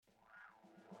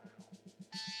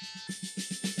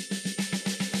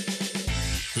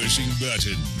pushing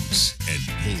buttons and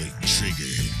pulling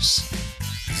triggers.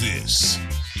 This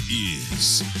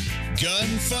is Gun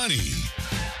Funny.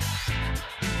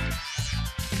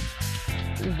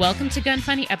 Welcome to Gun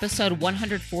Funny, episode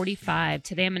 145.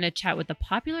 Today I'm going to chat with a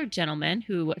popular gentleman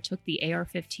who took the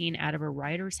AR-15 out of a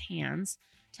rider's hands,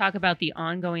 talk about the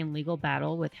ongoing legal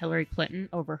battle with Hillary Clinton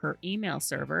over her email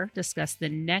server, discuss the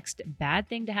next bad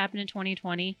thing to happen in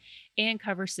 2020, and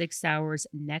cover Sig Sauer's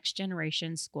next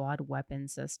generation squad weapon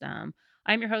system.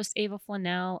 I'm your host, Ava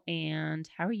Flanell, and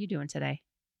how are you doing today?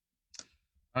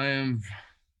 I am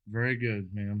very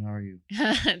good, ma'am. How are you?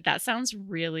 That sounds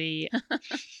really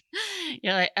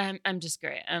you're like, I'm just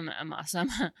great. I'm awesome.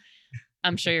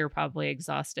 I'm sure you're probably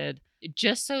exhausted.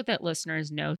 Just so that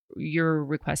listeners know, you're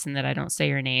requesting that I don't say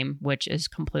your name, which is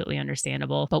completely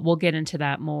understandable, but we'll get into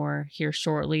that more here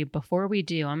shortly. Before we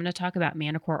do, I'm going to talk about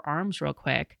Manticore Arms real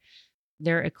quick.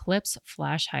 Their Eclipse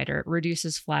flash hider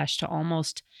reduces flash to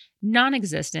almost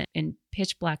non-existent in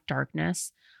pitch black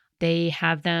darkness. They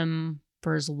have them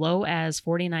for as low as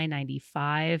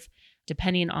 $49.95,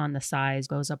 depending on the size,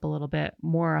 goes up a little bit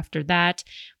more after that.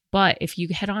 But if you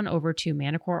head on over to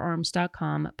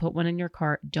manticorearms.com, put one in your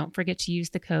cart, don't forget to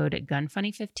use the code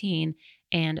GUNFUNNY15,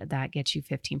 and that gets you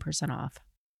 15% off.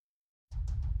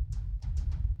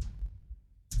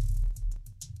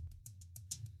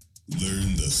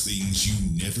 Learn the things you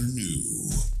never knew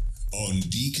on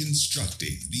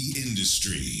Deconstructing the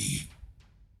Industry.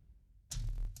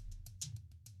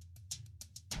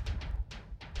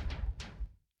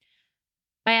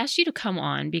 I asked you to come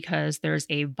on because there's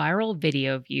a viral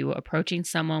video of you approaching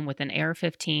someone with an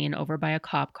AR-15 over by a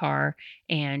cop car,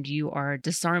 and you are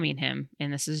disarming him.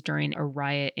 And this is during a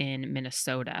riot in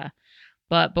Minnesota.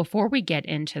 But before we get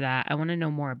into that, I want to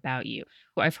know more about you.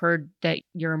 I've heard that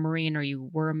you're a Marine, or you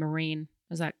were a Marine.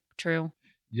 Is that true?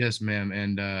 Yes, ma'am.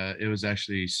 And it was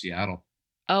actually Seattle.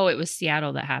 Oh, it was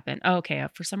Seattle that happened. Oh, okay.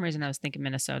 For some reason, I was thinking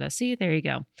Minnesota. See, there you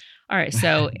go. All right.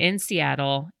 So in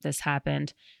Seattle, this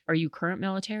happened. Are you current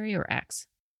military or ex?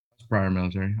 Prior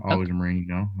military, always a Marine,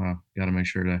 got to make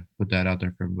sure to put that out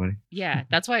there for everybody. Yeah,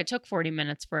 that's why it took 40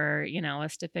 minutes for,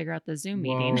 us to figure out the Zoom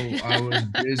meeting. Well, I was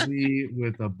busy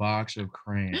with a box of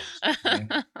crayons. Okay?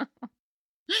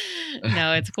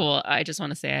 No, it's cool. I just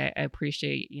want to say I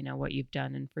appreciate, what you've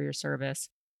done and for your service.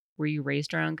 Were you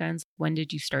raised around guns? When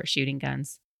did you start shooting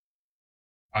guns?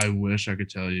 I wish I could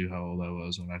tell you how old I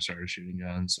was when I started shooting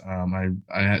guns.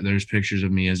 There's pictures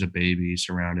of me as a baby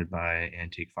surrounded by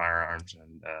antique firearms,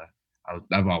 and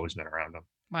I've always been around them.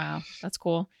 Wow, that's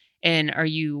cool. And are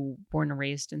you born and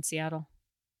raised in Seattle?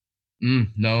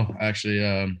 No, actually,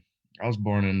 I was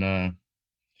born in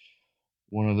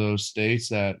one of those states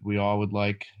that we all would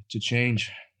like to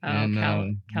change in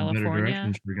California, better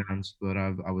directions for guns, but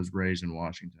I was raised in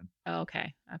Washington. Oh,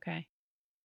 okay.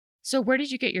 So where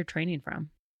did you get your training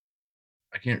from?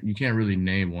 You can't really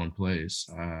name one place.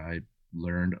 I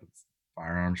learned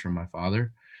firearms from my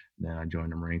father. Then I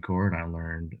joined the Marine Corps, and I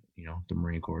learned, the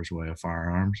Marine Corps' way of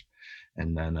firearms.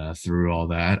 And then through all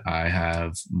that, I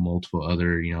have multiple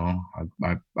other,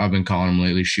 I've been calling them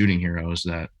lately shooting heroes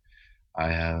that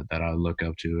I look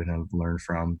up to and have learned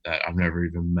from that I've never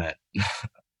even met.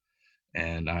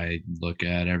 And I look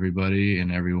at everybody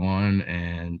and everyone,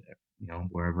 and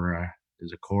wherever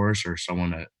there's a course or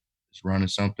someone that is running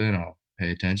something, I'll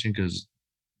pay attention, because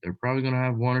they're probably going to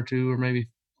have one or two or maybe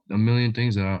a million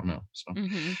things that I don't know. So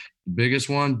the biggest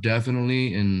one,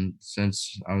 definitely, and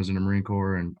since I was in the Marine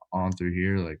Corps and on through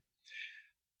here, like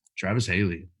Travis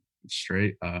Haley,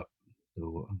 straight up,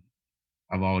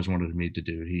 I've always wanted to meet the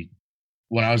dude.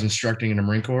 When I was instructing in the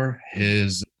Marine Corps,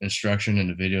 his instruction and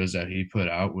the videos that he put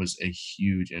out was a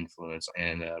huge influence,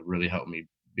 and really helped me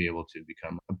be able to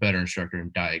become a better instructor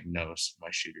and diagnose my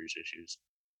shooters' issues.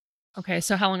 Okay,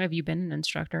 so how long have you been an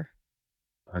instructor?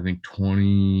 I think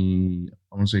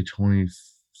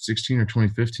 2016 or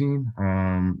 2015.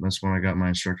 That's when I got my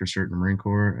instructor cert in the Marine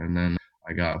Corps, and then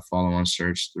I got a follow-on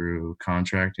certs through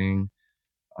contracting,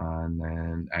 and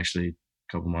then actually a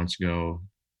couple months ago,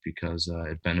 because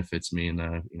it benefits me in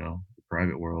the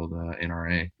private world,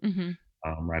 NRA,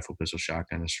 rifle, pistol,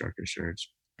 shotgun instructor certs.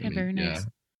 Okay, very nice.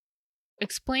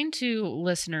 Explain to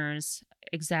listeners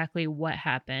exactly what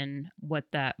happened, what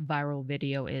that viral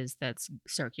video is that's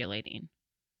circulating.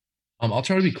 I'll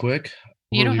try to be quick.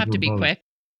 You don't have to be quick.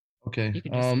 Okay. You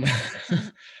can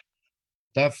just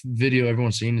that video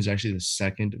everyone's seen is actually the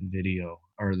second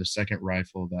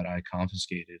rifle that I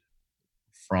confiscated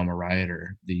from a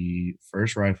rioter. The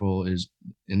first rifle is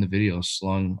in the video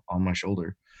slung on my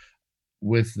shoulder.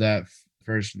 With that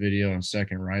first video and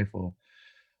second rifle,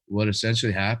 what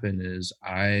essentially happened is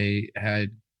I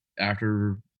had,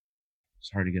 after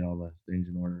It's hard to get all the things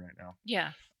in order right now.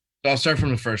 Yeah. So I'll start from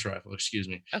the first rifle. Excuse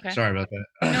me. Okay. Sorry about that.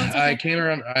 No, it's I okay. came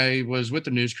around. I was with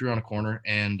the news crew on a corner,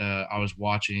 and I was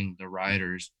watching the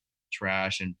rioters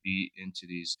trash and beat into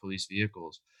these police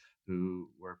vehicles who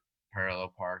were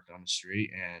parallel parked on the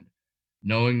street. And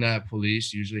knowing that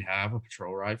police usually have a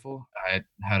patrol rifle, I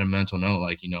had a mental note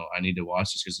like, I need to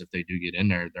watch this because if they do get in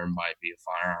there, there might be a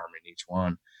firearm in each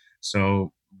one.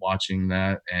 So watching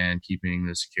that and keeping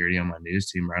the security on my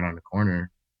news team right on the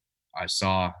corner, I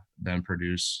saw them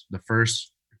produce the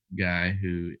first guy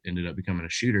who ended up becoming a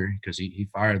shooter because he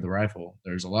fired the rifle.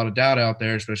 There's a lot of doubt out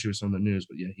there, especially with some of the news,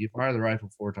 but yeah, he fired the rifle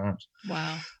 4 times.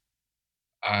 Wow.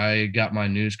 I got my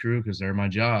news crew because they're my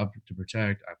job to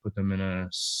protect. I put them in a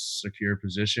secure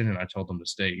position and I told them to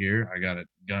stay here. I got a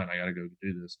gun. I got to go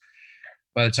do this.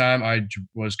 By the time I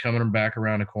was coming back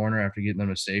around the corner after getting them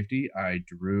to safety, I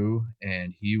drew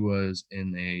and he was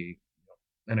in a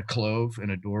clove in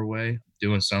a doorway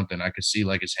doing something. I could see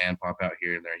like his hand pop out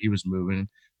here and there. He was moving,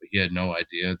 but he had no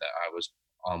idea that I was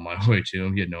on my way to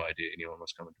him. He had no idea anyone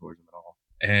was coming towards him at all.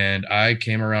 And I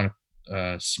came around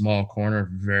a small corner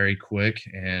very quick,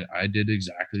 and I did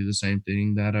exactly the same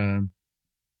thing that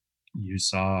you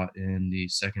saw in the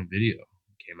second video.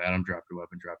 Came at him, dropped your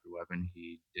weapon.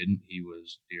 He didn't. He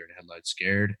was deer in headlights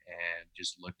scared and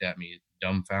just looked at me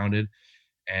dumbfounded.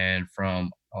 And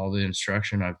from all the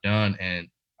instruction I've done, and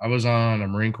I was on a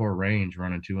Marine Corps range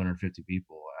running 250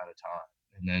 people at a time.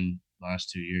 And then last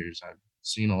 2 years, I've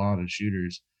seen a lot of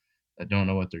shooters that don't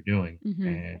know what they're doing. Mm-hmm.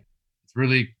 And it's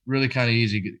really, really kind of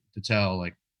easy to tell,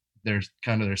 like, there's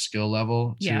kind of their skill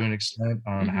level to an extent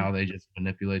on Mm-hmm. how they just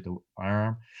manipulate the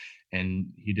firearm. And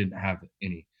he didn't have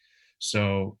any.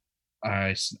 So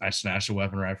I snatched the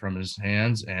weapon right from his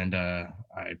hands, and I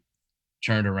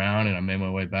turned around and I made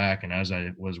my way back. And as I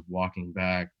was walking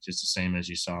back, just the same as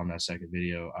you saw in that second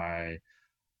video, I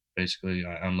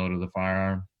unloaded the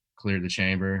firearm, cleared the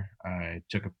chamber. I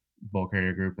took a bulk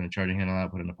carrier group and a charging handle out,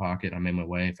 put it in the pocket. I made my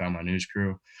way, found my news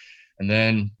crew. And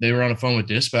then they were on the phone with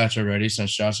dispatch already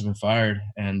since shots had been fired.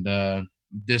 And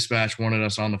dispatch wanted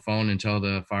us on the phone until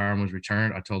the firearm was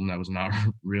returned. I told them that was not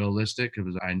realistic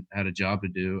because I had a job to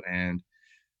do, and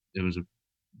it was a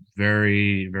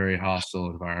very, very hostile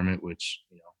environment, which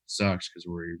sucks because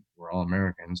we're all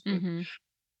Americans. But Mm-hmm.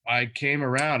 I came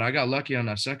around. I got lucky on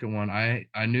that second one.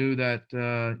 I knew that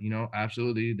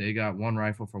absolutely they got one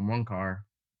rifle from one car,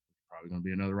 probably gonna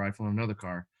be another rifle in another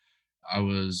car. I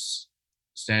was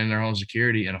standing there on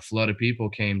security, and a flood of people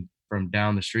came from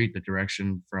down the street, the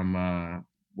direction from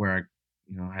where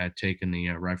I had taken the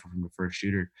rifle from the first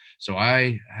shooter. So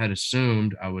I had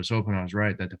assumed, I was hoping I was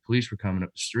right, that the police were coming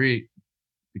up the street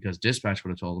because dispatch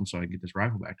would have told them so I could get this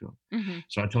rifle back to them. Mm-hmm.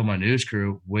 So I told my news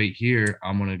crew, wait here,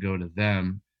 I'm going to go to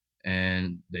them.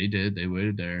 And they did. They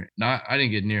waited there. I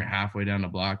didn't get near halfway down the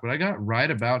block, but I got right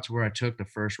about to where I took the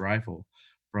first rifle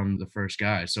from the first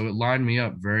guy. So it lined me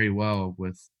up very well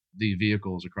with the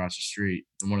vehicles across the street.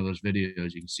 In one of those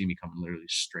videos, you can see me coming literally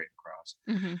straight across.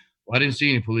 Mm-hmm. Well, I didn't see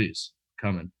any police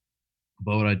coming,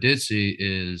 but what I did see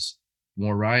is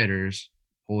more rioters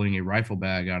pulling a rifle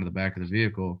bag out of the back of the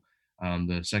vehicle,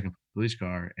 the second police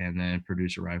car, and then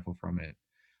produce a rifle from it.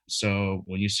 So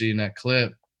when you see in that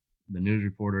clip, the news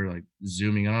reporter like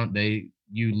zooming on,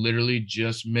 you literally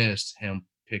just missed him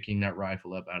picking that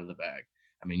rifle up out of the bag.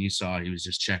 I mean, you saw he was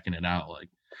just checking it out, like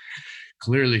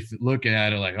clearly looking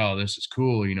at it like, oh, this is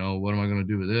cool. What am I going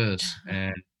to do with this?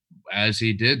 And as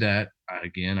he did that, I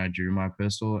drew my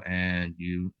pistol, and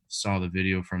you saw the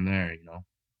video from there,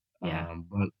 Yeah.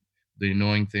 But the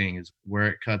annoying thing is where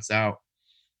it cuts out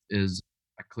is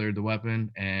I cleared the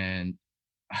weapon, and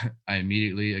I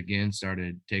immediately again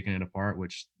started taking it apart,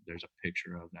 which there's a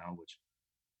picture of now, which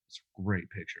is a great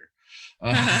picture.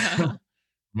 I'm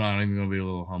not even gonna be a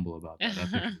little humble about that.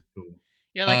 That picture is cool.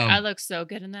 You're like, I look so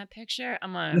good in that picture.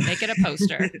 I'm gonna make it a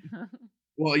poster.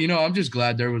 Well, I'm just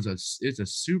glad it's a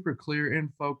super clear in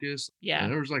focus. Yeah.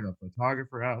 And there was like a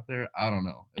photographer out there. I don't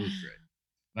know. It was great.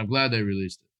 I'm glad they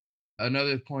released it.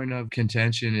 Another point of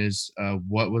contention is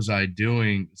what was I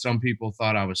doing? Some people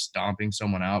thought I was stomping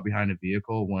someone out behind a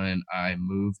vehicle when I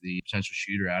moved the potential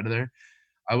shooter out of there.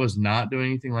 I was not doing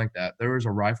anything like that. There was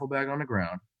a rifle bag on the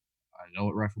ground. I know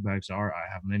what rifle bags are.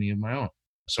 I have many of my own.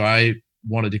 So I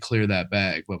wanted to clear that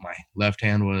bag, but my left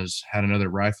hand had another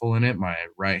rifle in it. My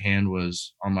right hand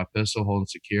was on my pistol holding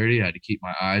security. I had to keep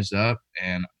my eyes up,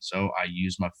 and so I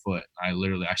used my foot. I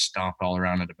stomped all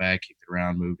around in the bag, kicked it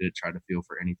around, moved it, tried to feel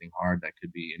for anything hard that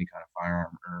could be any kind of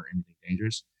firearm or anything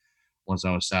dangerous. Once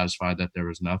I was satisfied that there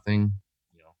was nothing,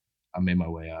 I made my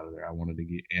way out of there. I wanted to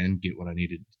get in, get what I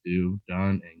needed to do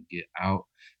done, and get out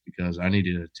because I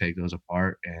needed to take those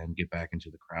apart and get back into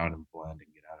the crowd and blend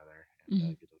and get out of there and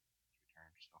Mhm. get those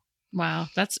returns. So Wow,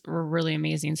 that's a really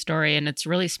amazing story. And it's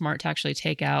really smart to actually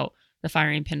take out the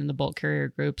firing pin in the bolt carrier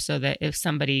group so that if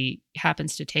somebody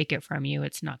happens to take it from you,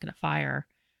 it's not going to fire.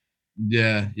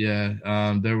 yeah,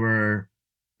 yeah. There were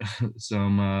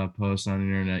some posts on the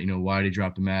internet. Why did he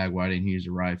drop the mag? Why didn't he use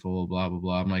a rifle? Blah blah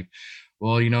blah. I'm like,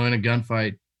 well, in a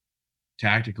gunfight,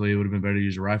 tactically, it would have been better to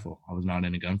use a rifle. I was not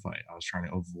in a gunfight. I was trying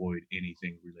to avoid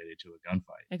anything related to a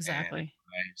gunfight. And if Exactly.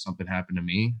 something happened to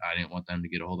me, I didn't want them to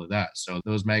get a hold of that. So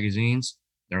those magazines,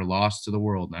 they're lost to the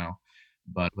world now.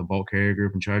 But the bolt carrier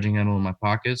group and charging handle in my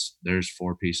pockets, there's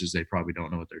 4 pieces they probably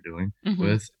don't know what they're doing Hmm.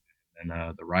 with. And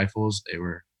the rifles, they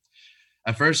were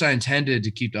at first I intended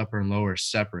to keep the upper and lower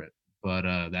separate, but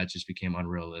that just became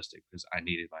unrealistic because I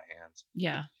needed my hands.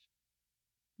 Yeah.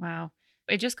 Wow.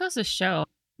 It just goes to show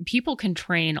people can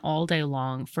train all day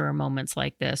long for moments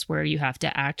like this where you have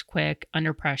to act quick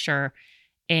under pressure.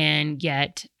 And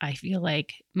yet, I feel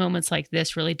like moments like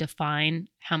this really define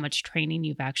how much training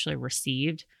you've actually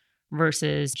received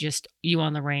versus just you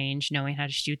on the range knowing how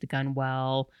to shoot the gun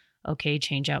well, okay,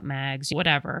 change out mags,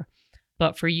 whatever.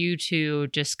 But for you to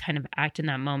just kind of act in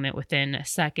that moment within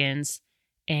seconds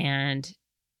and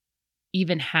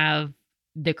even have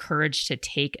the courage to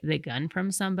take the gun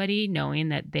from somebody, knowing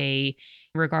that they,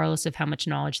 regardless of how much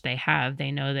knowledge they have,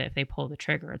 they know that if they pull the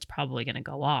trigger, it's probably going to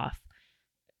go off.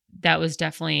 That was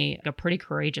definitely a pretty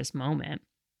courageous moment.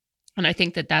 And I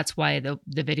think that that's why the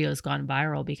video has gone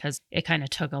viral because it kind of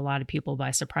took a lot of people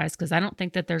by surprise. Because I don't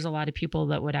think that there's a lot of people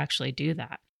that would actually do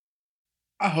that.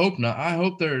 I hope not. I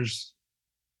hope there's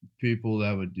people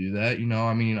that would do that.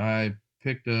 I mean, I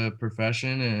picked a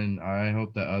profession, and I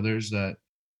hope that others that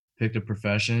picked a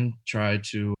profession try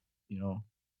to, you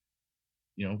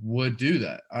know, would do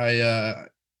that.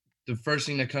 The first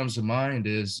thing that comes to mind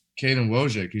is Kaden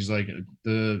Wojcik. He's like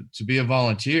the to be a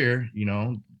volunteer.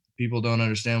 People don't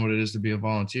understand what it is to be a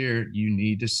volunteer. You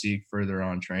need to seek further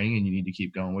on training, and you need to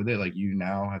keep going with it. Like you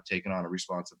now have taken on a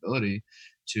responsibility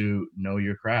to know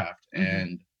your craft. Hmm.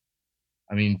 And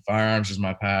I mean, firearms is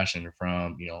my passion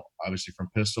from, obviously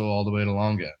from pistol all the way to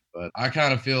long gun. But I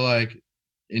kind of feel like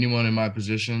anyone in my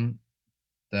position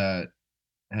that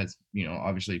has,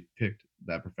 obviously picked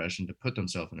that profession to put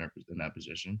themselves in that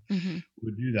position Hmm.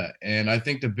 would do that. And I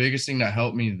think the biggest thing that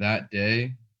helped me that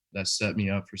day, that set me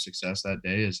up for success that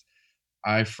day, is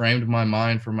I framed my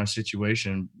mind for my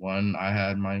situation. One, I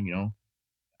had my,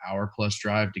 hour plus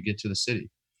drive to get to the city.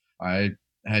 I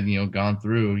had, gone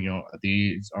through,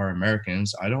 these are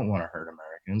Americans. I don't want to hurt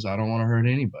Americans. I don't want to hurt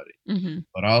anybody. Hmm.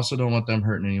 But I also don't want them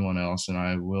hurting anyone else. And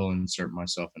I will insert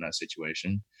myself in that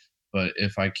situation. But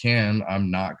if I can,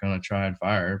 I'm not going to try and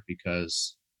fire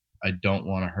because I don't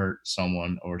want to hurt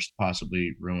someone or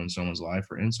possibly ruin someone's life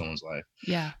or end someone's life.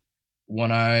 Yeah.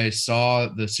 When I saw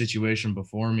the situation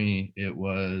before me, it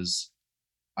was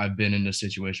I've been in this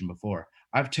situation before.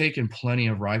 I've taken plenty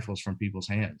of rifles from people's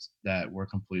hands that were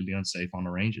completely unsafe on the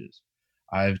ranges.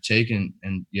 I've taken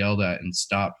and yelled at and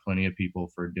stopped plenty of people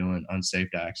for doing unsafe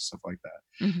acts and stuff like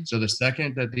that. Hmm. So the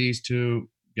second that these two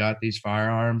got these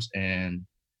firearms and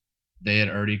they had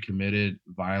already committed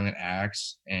violent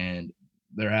acts and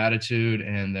their attitude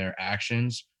and their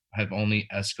actions have only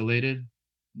escalated,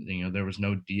 there was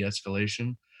no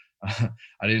de-escalation.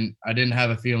 I didn't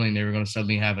have a feeling they were going to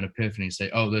suddenly have an epiphany and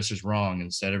say, "Oh, this is wrong,"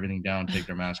 and set everything down, take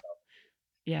their mask off.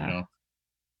 You Yeah. know,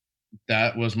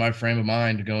 that was my frame of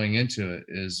mind going into it.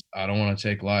 Is I don't want to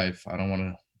take life. I don't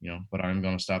want to, but I'm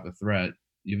going to stop the threat,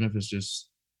 even if it's just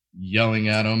yelling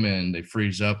at them and they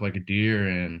freeze up like a deer,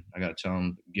 and I got to tell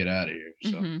them get out of here.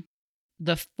 So Hmm.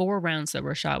 The 4 rounds that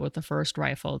were shot with the first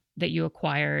rifle that you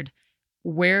acquired,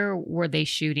 where were they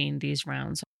shooting these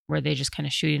rounds? Were they just kind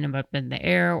of shooting them up in the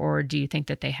air, or do you think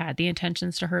that they had the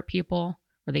intentions to hurt people?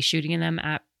 Were they shooting them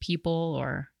at people,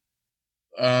 or?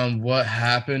 What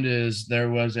happened is there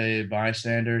was a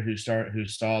bystander who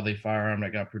saw the firearm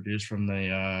that got produced from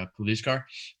the police car,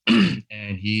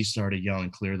 and he started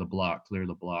yelling, "Clear the block! Clear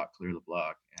the block! Clear the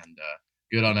block!" And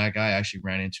good on that guy. I actually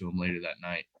ran into him later that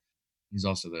night. He's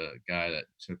also the guy that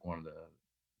took one of the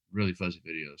really fuzzy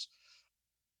videos.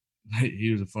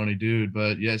 He was a funny dude,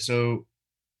 but yeah. So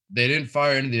they didn't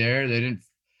fire into the air. They didn't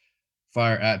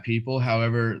fire at people.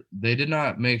 However, they did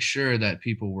not make sure that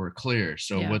people were clear.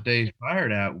 So Yeah. what they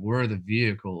fired at were the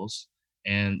vehicles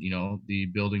and, the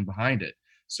building behind it.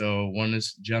 So when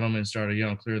this gentleman started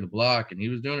yelling, "Clear the block," and he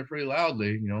was doing it pretty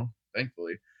loudly,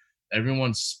 thankfully,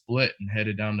 everyone split and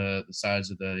headed down to the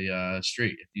sides of the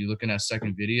street. If you look in that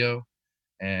second video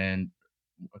and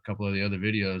a couple of the other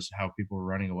videos, how people were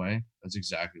running away. That's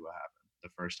exactly what happened the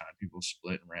first time. People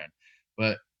split and ran.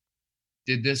 But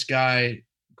did this guy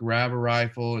grab a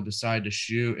rifle and decide to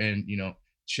shoot and,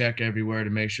 check everywhere to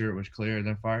make sure it was clear and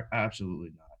then fire? Absolutely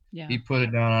not. Yeah. He put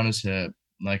it down on his hip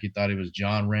like he thought he was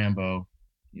John Rambo,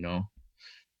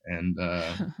 and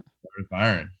started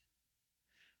firing.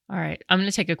 All right. I'm going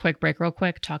to take a quick break real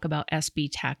quick, talk about SB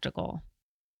Tactical.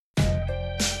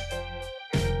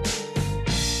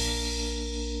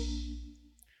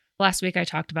 Last week, I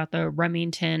talked about the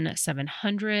Remington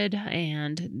 700,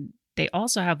 and they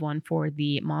also have one for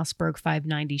the Mossberg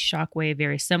 590 Shockwave.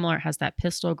 Very similar. It has that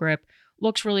pistol grip.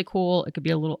 Looks really cool. It could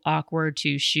be a little awkward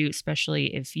to shoot,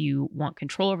 especially if you want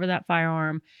control over that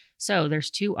firearm. So there's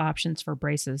two options for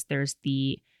braces. There's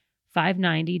the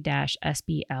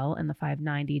 590-SBL and the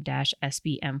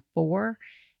 590-SBM4.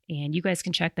 And you guys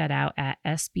can check that out at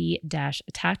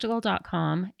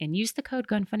sb-tactical.com and use the code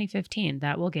GUNFUNNY15.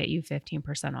 That will get you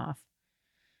 15% off.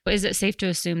 But is it safe to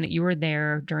assume that you were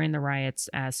there during the riots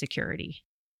as security?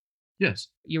 Yes.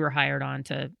 You were hired on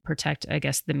to protect, I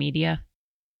guess, the media?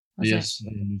 Yes.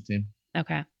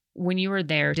 Okay. When you were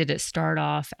there, did it start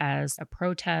off as a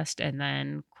protest and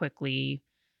then quickly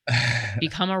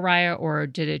become a riot, or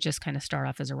did it just kind of start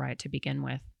off as a riot to begin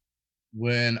with?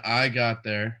 When I got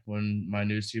there, when my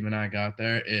news team and I got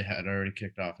there, it had already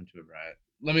kicked off into a riot.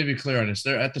 Let me be clear on this.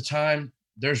 There, at the time,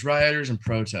 there's rioters and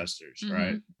protesters,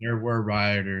 right? There were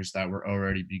rioters that were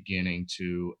already beginning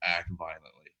to act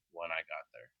violently when I got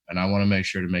there. And I want to make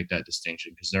sure to make that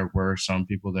distinction because there were some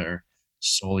people there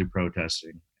solely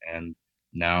protesting. And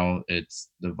now it's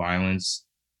the violence.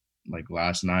 Like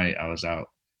last night, I was out.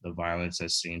 The violence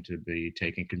has seemed to be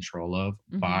taken control of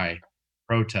by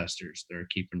protesters. They're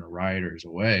keeping the rioters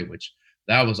away, which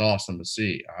that was awesome to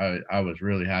see. I was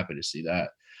really happy to see that.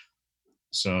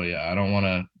 So yeah, I don't want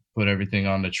to put everything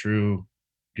on the true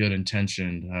good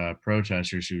intentioned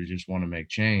protesters who just want to make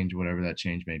change, whatever that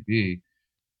change may be.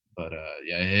 But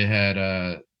yeah, it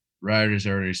had rioters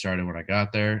already started when I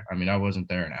got there. I mean, I wasn't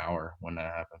there an hour when that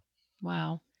happened.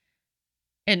 Wow.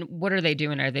 And what are they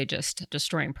doing? Are they just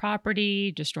destroying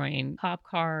property, destroying cop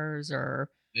cars, or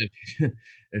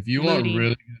if you want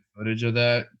really good footage of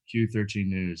that, Q13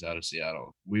 News out of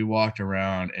Seattle. We walked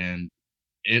around and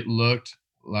it looked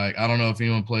like, I don't know if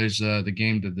anyone plays the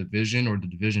game The Division or The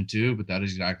Division 2, but that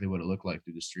is exactly what it looked like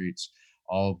through the streets.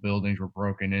 All buildings were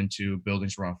broken into,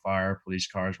 buildings were on fire, police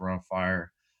cars were on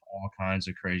fire, all kinds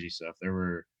of crazy stuff. There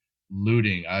were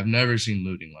looting. I've never seen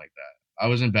looting like that. I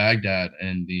was in Baghdad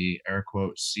in the air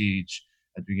quote siege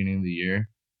at the beginning of the year.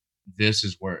 This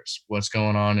is worse. What's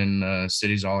going on in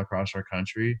cities all across our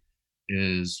country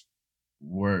is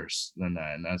worse than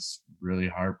that. And that's really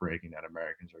heartbreaking that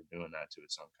Americans are doing that to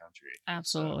its own country.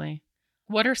 Absolutely.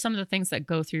 So, what are some of the things that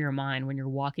go through your mind when you're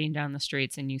walking down the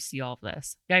streets and you see all of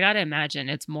this? I got to imagine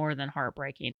it's more than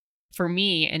heartbreaking. For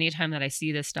me, anytime that I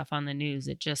see this stuff on the news,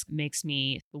 it just makes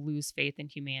me lose faith in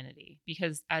humanity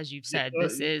because, as you've said,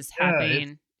 this is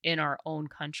happening in our own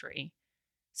country.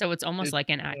 So it's almost like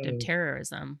an act of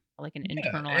terrorism, like an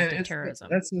internal act of terrorism.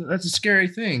 That's a scary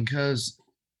thing because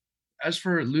as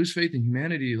for lose faith in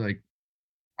humanity, like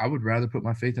I would rather put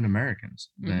my faith in Americans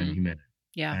than humanity.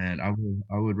 Yeah. And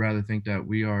I would rather think that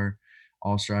we are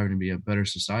all striving to be a better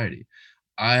society.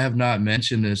 I have not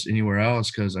mentioned this anywhere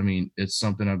else because, I mean, it's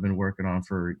something I've been working on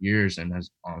for years and has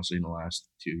honestly in the last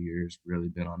 2 years really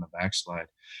been on the backslide.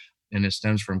 And it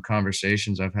stems from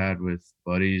conversations I've had with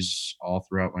buddies all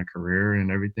throughout my career and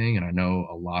everything. And I know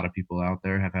a lot of people out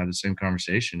there have had the same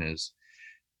conversation is,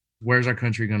 where's our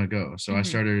country going to go? So I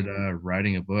started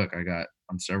writing a book.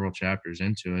 I'm several chapters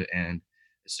into it. And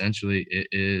essentially it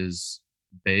is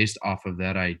based off of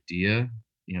that idea.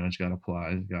 You know, it's got a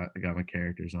plot, I got my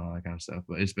characters and all that kind of stuff,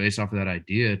 but it's based off of that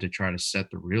idea to try to set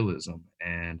the realism.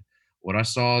 And what I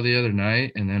saw the other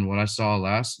night and then what I saw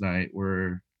last night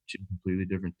were two completely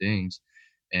different things.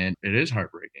 And it is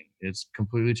heartbreaking. It's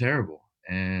completely terrible.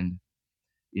 And,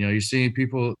 you know, you're seeing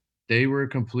people, they were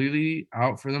completely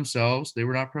out for themselves. They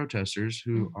were not protesters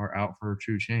who are out for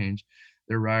true change.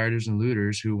 They're rioters and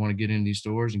looters who want to get in these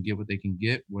stores and get what they can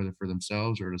get, whether for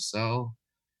themselves or to sell.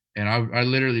 And I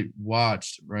literally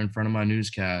watched right in front of my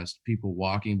newscast people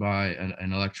walking by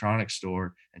an electronics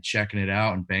store and checking it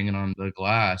out and banging on the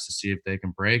glass to see if they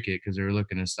can break it because they were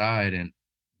looking inside. And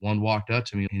one walked up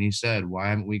to me and he said, "Why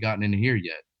haven't we gotten into here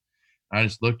yet?" And I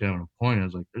just looked at him and pointed. I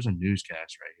was like, "There's a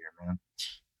newscast right here, man.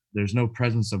 There's no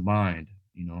presence of mind,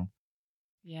 you know?"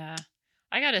 Yeah.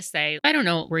 I got to say, I don't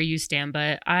know where you stand,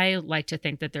 but I like to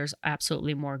think that there's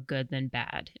absolutely more good than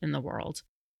bad in the world.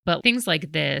 But things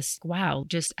like this, wow,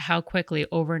 just how quickly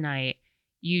overnight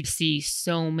you see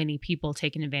so many people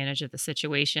taking advantage of the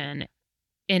situation.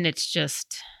 And it's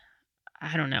just,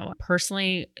 I don't know.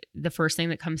 Personally, the first thing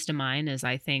that comes to mind is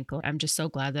I think I'm just so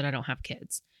glad that I don't have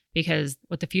kids, because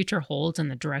what the future holds and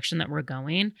the direction that we're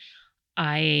going,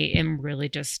 I am really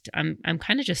just, I'm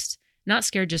kind of just not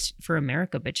scared just for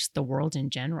America, but just the world in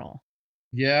general.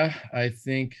 Yeah, I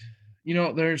think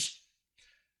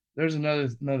there's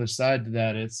another side to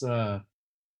that. It's a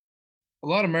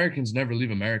lot of Americans never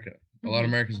leave America. A lot of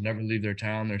Hmm. Americans never leave their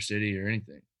town, their city, or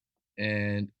anything.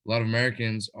 And a lot of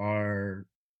Americans are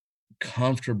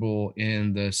comfortable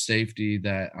in the safety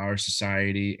that our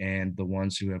society and the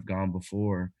ones who have gone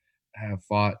before have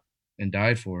fought and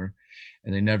died for.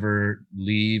 And they never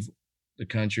leave the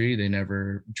country, they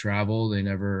never travel, they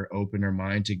never open their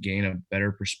mind to gain a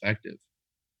better perspective.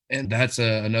 And that's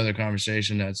another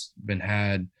conversation that's been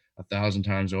had a thousand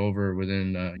times over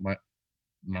within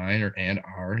mine and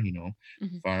our,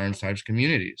 Hmm. firearms types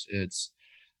communities. It's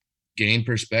gain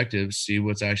perspective, see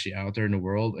what's actually out there in the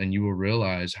world, and you will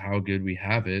realize how good we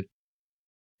have it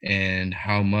and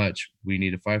how much we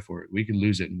need to fight for it. We could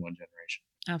lose it in one generation.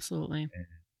 Absolutely. And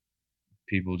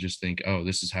people just think, oh,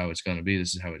 this is how it's going to be.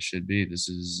 This is how it should be. This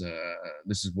is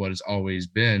what it's always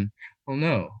been. Well,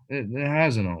 no, it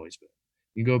hasn't always been.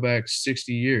 You go back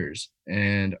 60 years,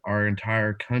 and our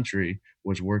entire country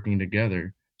was working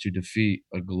together to defeat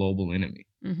a global enemy.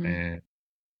 Hmm. And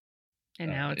And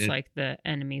now it's it like the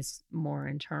enemy's more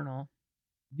internal.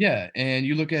 Yeah, and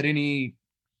you look at any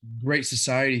great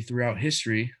society throughout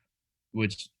history,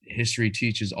 which history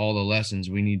teaches all the lessons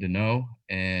we need to know,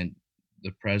 and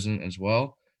the present as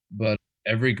well. But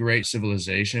every great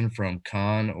civilization from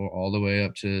Khan or all the way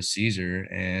up to Caesar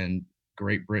and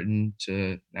Great Britain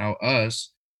to now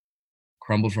us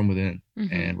crumbled from within. Hmm.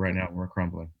 And right now we're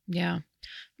crumbling. Yeah.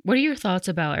 What are your thoughts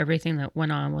about everything that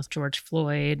went on with George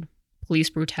Floyd, police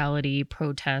brutality,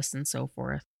 protests, and so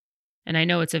forth? And I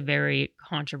know it's a very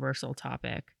controversial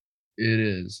topic. It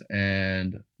is.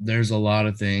 And there's a lot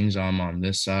of things I'm on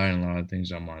this side and a lot of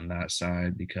things I'm on that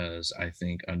side because I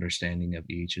think understanding of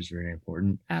each is very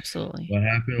important. Absolutely. What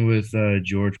happened with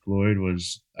George Floyd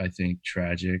was, I think,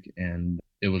 tragic and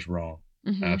it was wrong,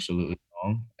 Hmm. absolutely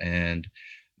wrong. And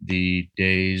the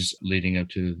days leading up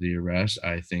to the arrest,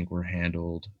 I think, were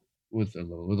handled with a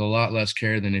lot less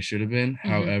care than it should have been. Hmm.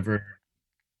 However,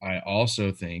 I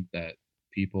also think that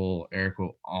people, air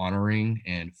quote, honoring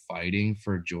and fighting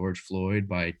for George Floyd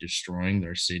by destroying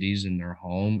their cities and their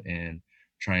home and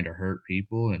trying to hurt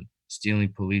people and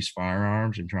stealing police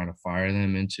firearms and trying to fire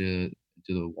them into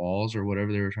the walls or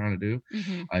whatever they were trying to do.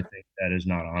 Hmm. I think that is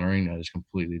not honoring. That is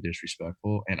completely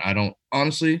disrespectful. And I don't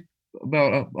honestly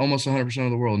about almost 100%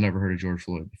 of the world never heard of George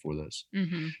Floyd before this.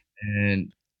 Hmm.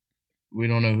 And we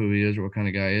don't know who he is or what kind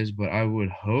of guy he is, but I would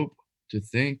hope to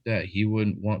think that he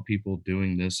wouldn't want people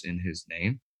doing this in his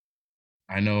name.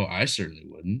 I know I certainly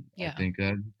wouldn't. I Yeah. think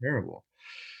that'd be terrible.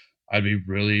 I'd be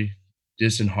really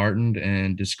disheartened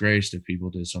and disgraced if people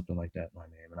did something like that in my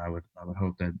name, and I would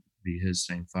hope that'd be his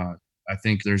same thought. I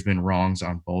think there's been wrongs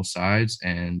on both sides,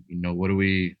 and what do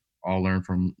we all learn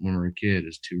from when we're a kid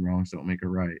is two wrongs don't make a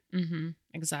right.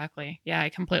 Exactly. Yeah, I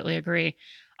completely agree.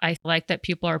 I like that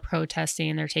people are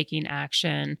protesting, they're taking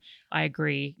action. I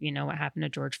agree. What happened to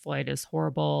George Floyd is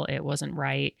horrible. It wasn't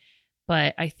right.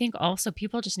 But I think also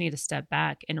people just need to step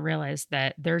back and realize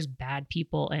that there's bad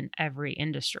people in every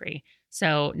industry.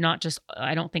 So, not just,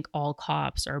 I don't think all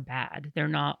cops are bad. They're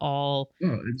not all,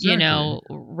 No, exactly.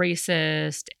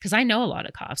 racist. Cause I know a lot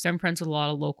of cops. I'm friends with a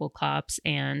lot of local cops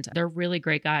and they're really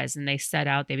great guys. And they set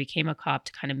out, they became a cop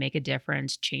to kind of make a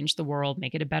difference, change the world,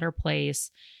 make it a better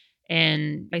place.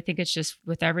 And I think it's just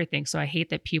with everything. So I hate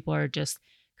that people are just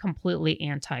completely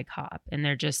anti cop and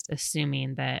they're just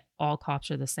assuming that all cops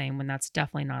are the same when that's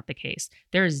definitely not the case.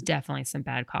 There's definitely some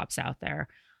bad cops out there.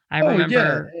 I Oh yeah,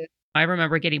 remember I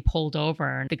remember getting pulled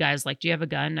over and the guy's like, "Do you have a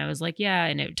gun?" And I was like, "Yeah."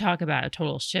 And it would talk about a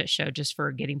total shit show just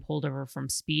for getting pulled over from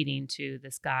speeding to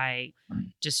this guy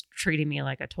just treating me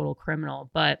like a total criminal.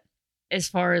 But as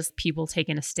far as people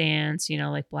taking a stance,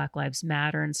 like Black Lives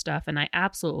Matter and stuff, and I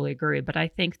absolutely agree. But I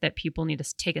think that people need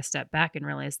to take a step back and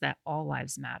realize that all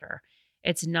lives matter.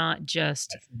 It's not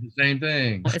just I said the same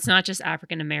thing. it's not just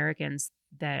African Americans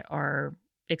that are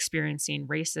experiencing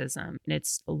racism.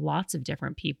 It's lots of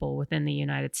different people within the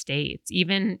United States.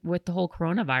 Even with the whole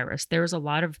coronavirus, there was a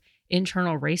lot of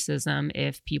internal racism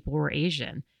if people were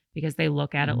Asian because they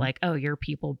look at it Mhm. like, oh, your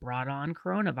people brought on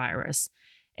coronavirus.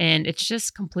 And it's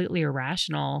just completely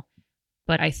irrational.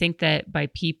 But I think that by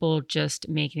people just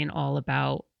making it all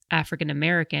about African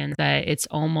Americans, that it's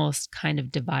almost kind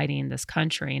of dividing this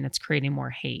country and it's creating more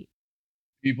hate.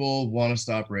 People want to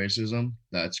stop racism.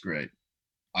 That's great.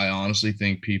 I honestly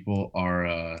think people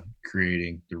are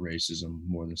creating the racism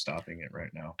more than stopping it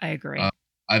right now. I Uh, agree.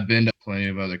 I've been to plenty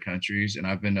of other countries, and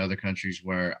I've been to other countries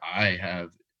where I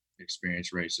have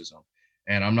experienced racism.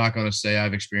 And I'm not going to say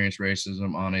I've experienced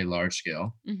racism on a large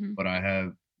scale, Hmm. but I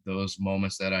have those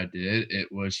moments that I did. It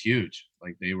was huge.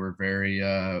 Like they were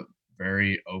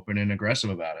very open and aggressive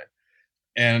about it.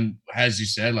 And as you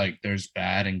said, like there's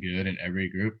bad and good in every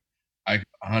group. I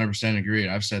 100% agree.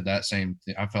 I've said that same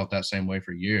thing. I felt that same way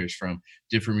for years from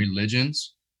different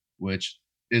religions, which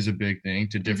is a big thing,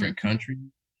 to Hmm. different countries,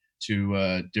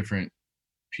 to different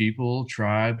people,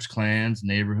 tribes, clans,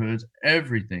 neighborhoods,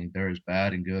 everything. There is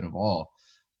bad and good of all.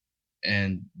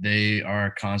 And they are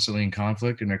constantly in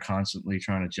conflict and they're constantly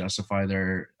trying to justify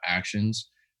their actions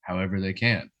however they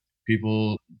can.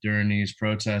 People during these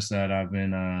protests that I've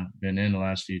been in the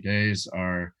last few days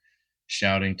are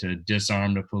shouting to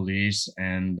disarm the police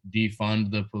and defund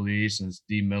the police and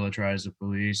demilitarize the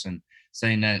police and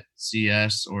saying that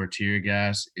CS or tear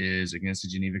gas is against the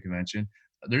Geneva Convention.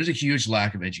 There's a huge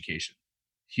lack of education,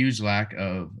 huge lack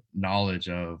of knowledge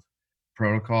of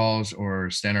protocols or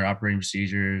standard operating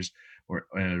procedures or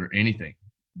anything.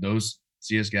 Those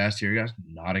CS gas, tear gas,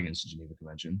 not against the Geneva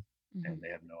Convention, and Hmm. they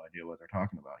have no idea what they're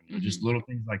talking about. Just Hmm. little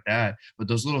things like that. But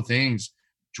those little things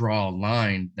draw a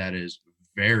line that is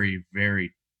very,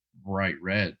 very bright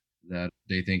red. That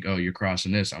they think, oh, you're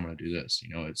crossing this, I'm going to do this.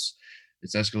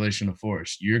 It's escalation of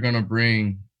force. You're going to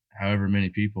bring however many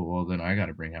people. Well, then I got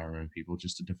to bring however many people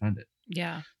just to defend it.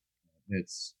 Yeah.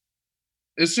 It's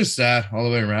it's just sad all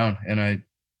the way around, and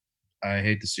I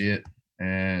hate to see it.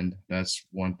 And that's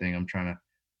one thing I'm trying to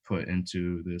put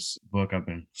into this book I've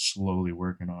been slowly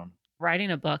working on. Writing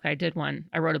a book, I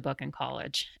wrote a book in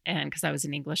college, and because I was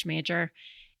an English major,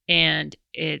 and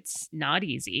it's not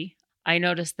easy. I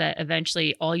noticed that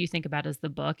eventually all you think about is the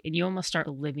book, and you almost start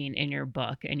living in your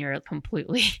book, and you're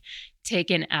completely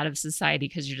taken out of society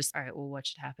because you're just, all right, well, what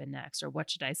should happen next? Or what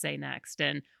should I say next?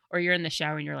 And, or you're in the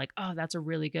shower and you're like, oh, that's a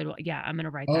really good one. Yeah, I'm going to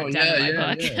write Oh that down yeah, in my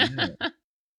yeah, book. yeah,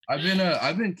 yeah.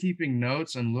 I've been keeping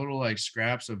notes and little like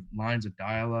scraps of lines of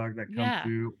dialogue that come Yeah.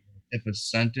 through. If a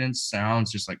sentence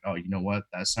sounds just like, oh, you know what,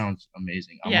 that sounds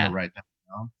amazing. I'm gonna Yeah, write that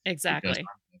down because exactly. I'm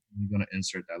definitely gonna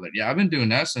insert that later. Yeah, I've been doing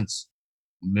that since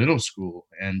middle school,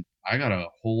 and I got a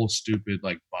whole stupid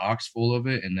like box full of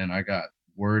it, and then I got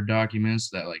Word documents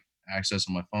that like access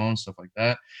on my phone, stuff like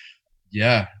that.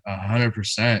 Yeah,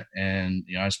 100%. And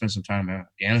I spent some time in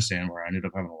Afghanistan where I ended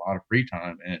up having a lot of free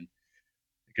time, and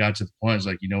it got to the point, I was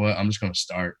like, you know what, I'm just gonna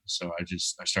start. So I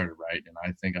started writing, and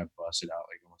I think I busted out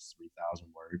like almost 3,000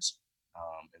 words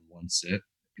in one sit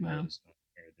Wow. because I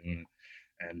started doing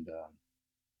it. And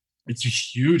it's a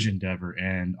huge endeavor,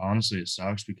 and honestly, it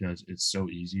sucks because it's so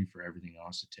easy for everything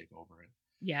else to take over it.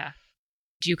 Yeah.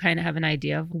 Do you kind of have an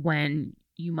idea of when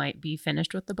you might be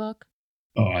finished with the book?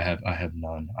 Oh, I have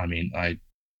none. I mean, I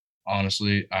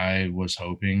honestly, I was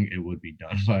hoping it would be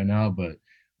done by now, but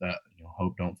that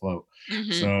hope don't float.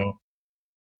 Hmm. So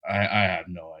I have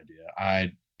no idea.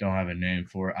 I don't have a name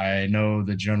for it. I know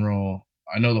the general.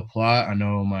 I know the plot. I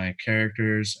know my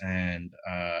characters, and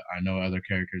I know other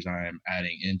characters I am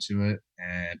adding into it,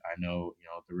 and I know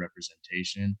the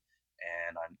representation,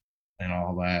 and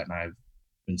all that. And I've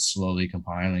been slowly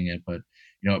compiling it, but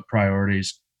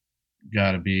priorities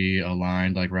got to be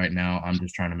aligned. Like right now, I'm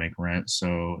just trying to make rent,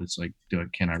 so it's like,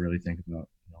 can I really think about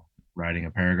writing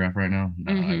a paragraph right now?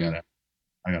 No, Hmm.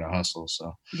 I gotta hustle.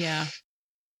 So. Yeah.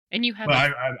 And you have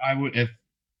But a, I would, if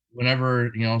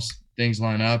whenever things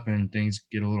line up and things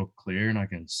get a little clear and I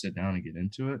can sit down and get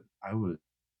into it, I would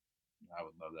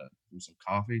love that. With some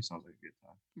coffee sounds like a good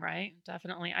right?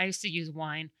 Definitely. I used to use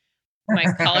wine. My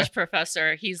college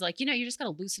professor, he's like, you just got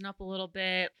to loosen up a little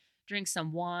bit, drink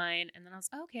some wine. And then I was,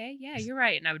 okay, yeah, you're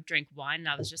right. And I would drink wine and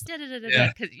I was just da da da da da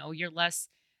Yeah. because you're less,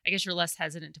 I guess you're less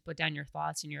hesitant to put down your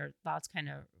thoughts and your thoughts kind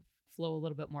of flow a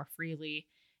little bit more freely.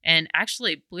 And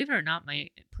actually, believe it or not, my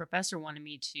professor wanted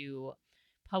me to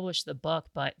publish the book,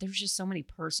 but there's just so many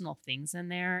personal things in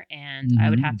there. And I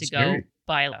would have to It's go scary.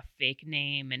 by a fake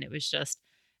name. And it was just,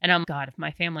 and I'm, God, if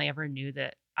my family ever knew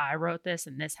that I wrote this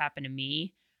and this happened to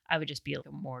me, I would just be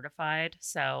like mortified.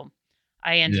 So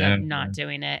I ended up Yeah, not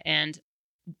doing it. And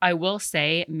I will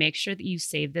say, make sure that you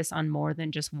save this on more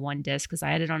than just one disk because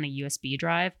I had it on a USB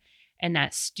drive. And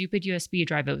that stupid USB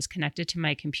drive, it was connected to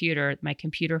my computer. My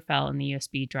computer fell and the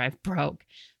USB drive broke.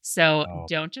 So oh,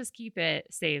 don't just keep it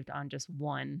saved on just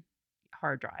one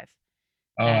hard drive.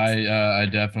 oh, That's, I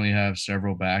definitely have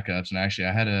several backups, and actually,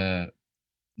 I had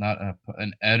not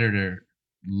an editor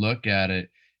look at it,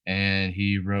 and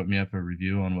he wrote me up a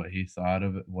review on what he thought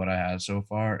of it, what I had so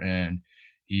far, and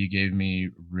he gave me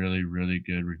really, really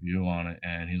good review on it,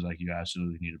 and he's like, "You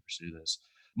absolutely need to pursue this."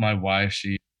 My wife,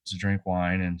 she loves to drink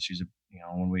wine, and she's a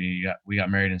when we got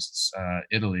married in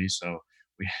Italy, so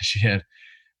we she had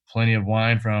plenty of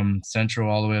wine from central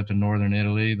all the way up to northern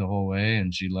Italy the whole way,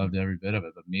 and she loved every bit of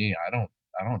it. But me, I don't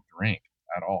drink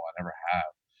at all. I never have.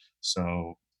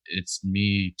 So it's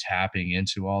me tapping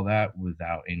into all that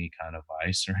without any kind of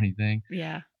vice or anything.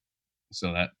 Yeah.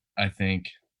 So that I think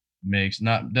makes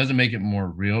not doesn't make it more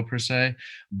real per se,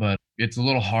 but it's a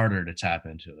little harder to tap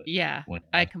into it Yeah. when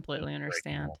I that's completely breaking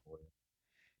understand. all for you.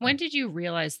 When did you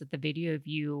realize that the video of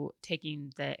you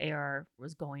taking the AR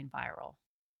was going viral?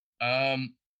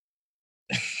 Um,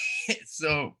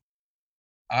 so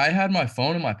I had my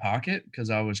phone in my pocket because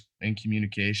I was in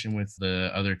communication with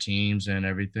the other teams and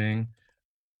everything.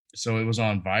 So it was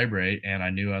on vibrate, and I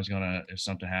knew I was gonna if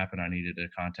something happened, I needed to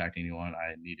contact anyone.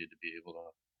 I needed to be able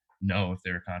to know if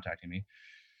they were contacting me.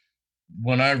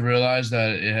 When I realized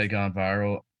that it had gone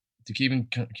viral, to keep in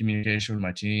communication with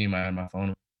my team, I had my phone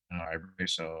in vibrate,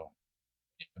 so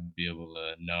I'd be able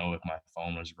to know if my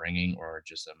phone was ringing or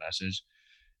just a message.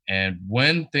 And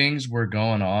when things were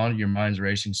going on, your mind's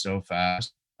racing so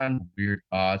fast, and weird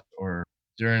thoughts, or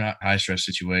during high stress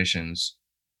situations,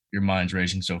 your mind's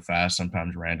racing so fast.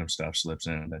 Sometimes random stuff slips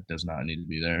in that does not need to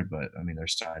be there. But I mean,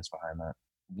 there's science behind that.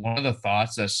 One of the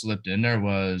thoughts that slipped in there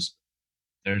was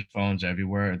there's phones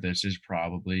everywhere. This is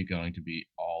probably going to be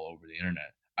all over the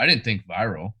internet. I didn't think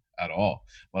viral at all,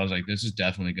 but I was like, this is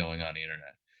definitely going on the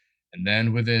internet. And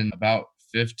then within about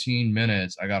 15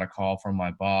 minutes, I got a call from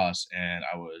my boss, and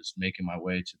I was making my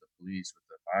way to the police with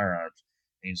the firearms.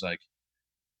 And he's like,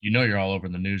 you're all over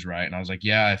the news, right? And I was like,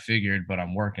 yeah, I figured, but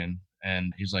I'm working.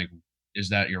 And he's like, is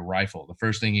that your rifle? The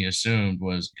first thing he assumed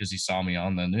was because he saw me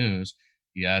on the news.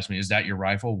 He asked me, is that your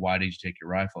rifle? Why did you take your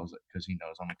rifle? I was like, because he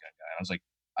knows I'm a gun guy. And I was like,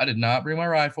 I did not bring my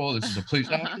rifle. This is a police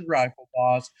officer's rifle,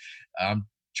 boss. I'm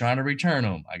trying to return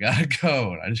them. I gotta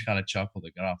go. And I just kind of chuckled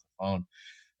and got off the phone.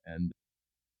 And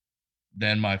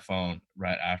then my phone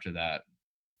right after that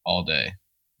all day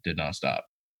did not stop.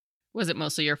 Was it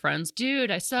mostly your friends?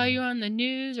 Dude, I saw you on the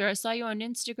news or I saw you on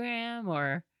Instagram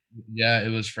or Yeah, it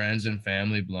was friends and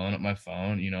family blowing up my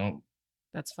phone,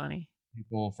 that's funny.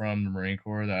 people from the Marine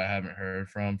Corps that I haven't heard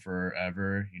from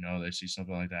forever, they see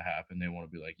something like that happen, they wanna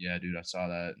be like, "Yeah, dude, I saw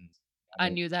that," and I I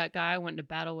don't knew that guy, I went to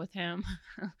battle with him.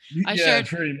 I Yeah, shared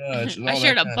pretty much, I all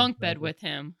shared that a kind of bunk stuff. bed with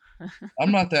him.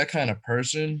 I'm not that kind of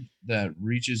person that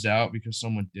reaches out because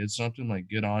someone did something, like,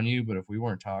 good on you, but if we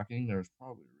weren't talking, there's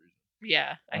probably a reason.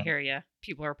 Yeah, I Uh, hear you.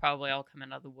 People are probably all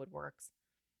coming out of the woodworks.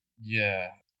 yeah,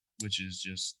 which is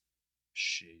just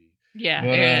shady. Yeah,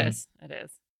 But, it is. It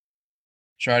is.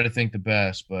 try to think the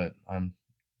best, but I'm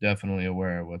definitely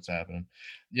aware of what's happening.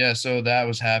 Yeah, so that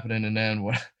was happening, and then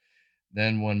what?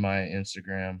 Then when my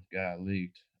Instagram got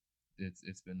leaked,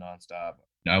 it's been nonstop.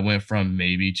 I went from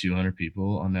maybe 200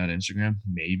 people on that Instagram,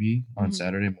 maybe on Mhm.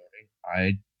 Saturday morning.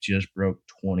 I just broke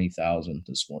 20,000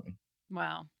 this morning.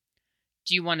 Wow.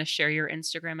 Do you want to share your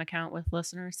Instagram account with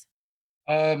listeners?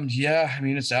 Yeah, I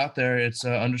mean it's out there. It's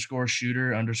underscore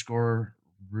shooter underscore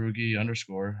Rugi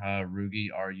underscore Rugi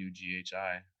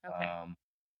Rughi. Okay,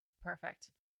 perfect.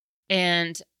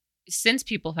 And since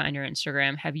people found your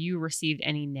Instagram, have you received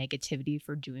any negativity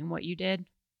for doing what you did?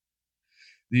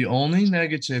 The only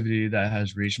negativity that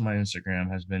has reached my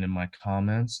Instagram has been in my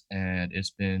comments, and it's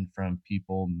been from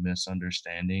people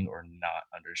misunderstanding or not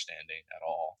understanding at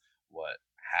all what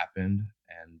happened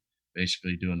and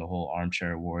basically doing the whole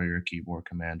armchair warrior keyboard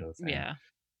commando thing. Yeah.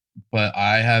 But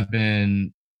I have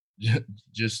been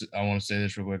just I want to say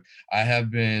this real quick. I have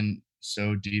been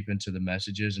so deep into the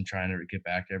messages and trying to get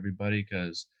back to everybody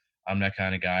because I'm that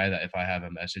kind of guy that if I have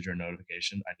a message or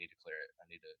notification, I need to clear it. I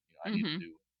need to Mhm.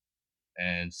 do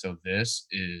and so this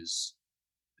is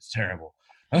it's terrible.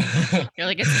 You're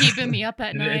like, "It's keeping me up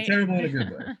at It's night." terrible in a good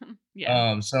way.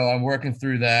 Yeah. So I'm working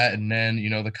through that, and then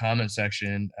the comment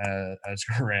section, as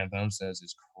Random says,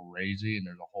 is crazy, and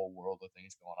there's a whole world of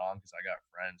things going on because I got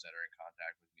friends that are in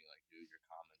contact with me, like, dude, your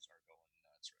comments are going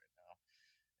nuts right now.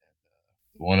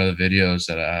 And one of the videos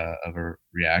that of a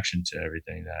reaction to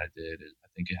everything that I did, is, I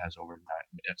think it has over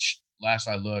last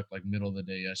I looked, like middle of the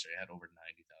day yesterday, it had over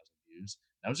 90,000 views.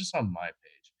 That was just on my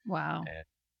page, Wow. and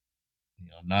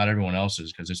not everyone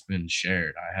else's because it's been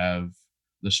shared. I have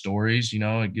the stories,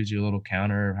 it gives you a little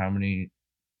counter of how many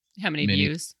How many many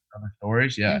views? other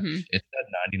stories. Yeah, Mhm. it's at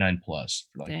 99 plus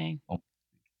for like, Dang. oh,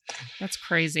 That's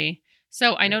crazy.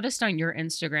 So, I yeah. noticed on your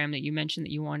Instagram that you mentioned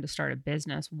that you wanted to start a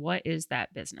business. What is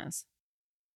that business?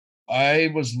 I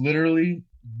was literally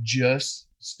just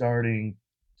starting.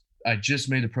 I just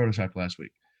made the prototype last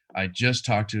week. I just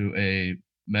talked to a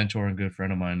mentor and good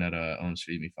friend of mine that owns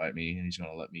Feed Me Fight Me, and he's going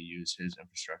to let me use his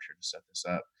infrastructure to set this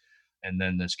up. And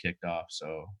then this kicked off.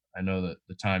 So I know that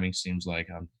the timing seems like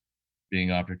I'm being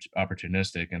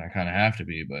opportunistic, and I kind of have to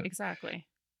be. But Exactly.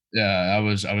 yeah, I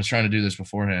was trying to do this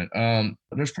beforehand.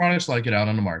 There's products like it out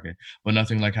on the market, but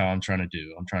nothing like how I'm trying to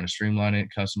do. I'm trying to streamline it,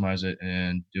 customize it,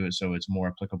 and do it so it's more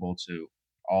applicable to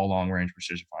all long range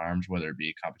precision firearms, whether it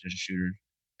be competition shooters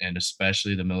and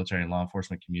especially the military and law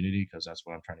enforcement community, because that's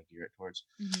what I'm trying to gear it towards.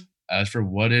 Hmm. As for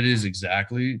what it is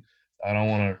exactly, I don't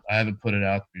want to. I haven't put it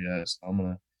out there yet, so I'm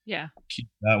gonna Yeah. keep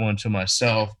that one to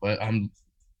myself. But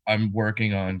I'm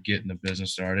working on getting the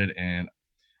business started, and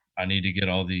I need to get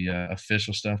all the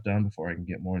official stuff done before I can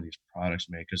get more of these products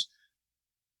made. Because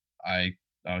I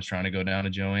I was trying to go down to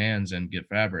Joann's and get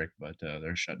fabric, but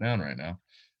they're shut down right now.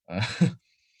 Uh,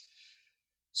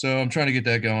 so I'm trying to get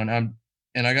that going.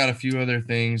 And I got a few other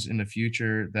things in the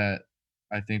future that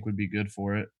I think would be good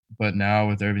for it. But now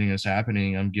with everything that's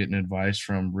happening, I'm getting advice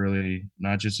from really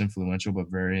not just influential but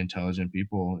very intelligent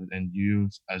people. And you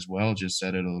as well just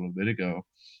said it a little bit ago.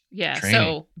 Yeah. Training.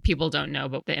 So people don't know,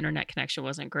 but the internet connection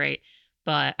wasn't great.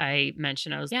 But I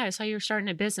mentioned, I saw you're starting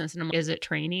a business. And I'm like, is it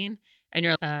training? And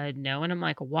you're like, no. And I'm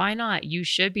like, why not? You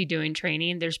should be doing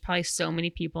training. There's probably so many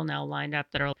people now lined up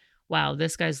that are like, wow,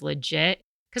 this guy's legit.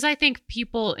 Because I think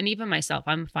people, and even myself,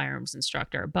 I'm a firearms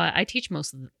instructor, but I teach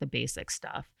most of the basic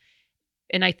stuff.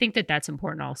 And I think that that's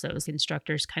important also as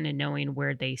instructors kind of knowing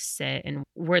where they sit and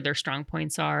where their strong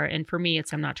points are. And for me,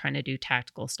 I'm not trying to do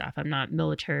tactical stuff. I'm not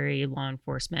military, law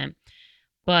enforcement.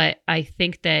 But I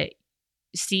think that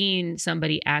seeing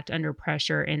somebody act under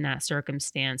pressure in that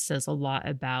circumstance says a lot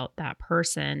about that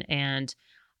person. And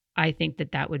I think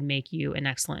that that would make you an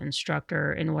excellent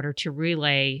instructor in order to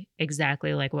relay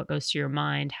exactly like what goes to your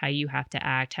mind, how you have to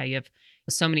act, how you have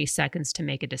so many seconds to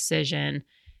make a decision.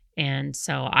 And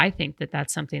so I think that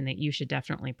that's something that you should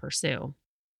definitely pursue.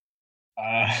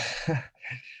 Uh,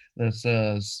 that's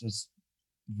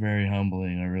very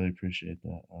humbling. I really appreciate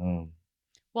that.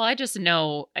 Well, I just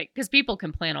know because people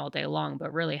can plan all day long,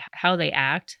 but really how they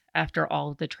act after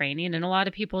all of the training. And a lot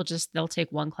of people just, they'll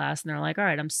take one class and they're like, all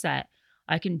right, I'm set.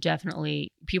 I can definitely,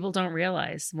 people don't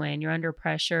realize when you're under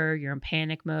pressure, you're in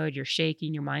panic mode, you're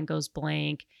shaking, your mind goes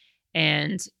blank.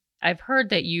 And I've heard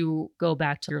that you go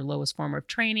back to your lowest form of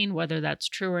training, whether that's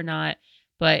true or not.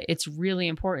 But it's really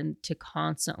important to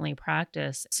constantly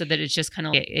practice so that it's just kind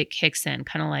of, it kicks in,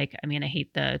 kind of like, I mean, I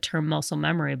hate the term muscle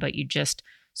memory, but you just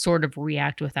sort of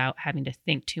react without having to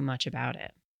think too much about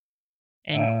it.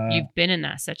 And uh, you've been in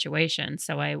that situation.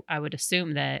 So I would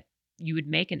assume that you would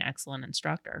make an excellent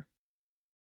instructor.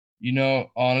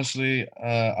 Honestly,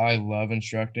 I love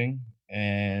instructing,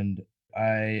 and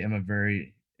I am a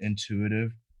very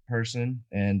intuitive person,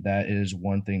 and that is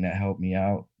one thing that helped me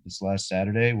out this last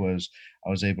Saturday was I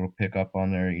was able to pick up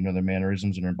on their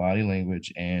mannerisms and their body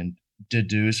language and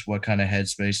deduce what kind of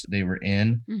headspace they were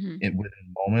in Hmm. it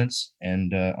within moments.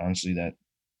 And honestly, that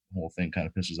whole thing kind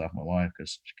of pisses off my wife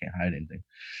because she can't hide anything.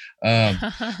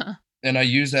 Um, and I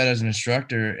use that as an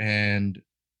instructor, and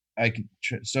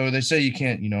so they say you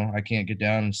can't, I can't get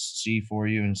down and see for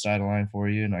you and side a line for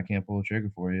you, and I can't pull a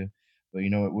trigger for you. But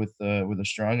with a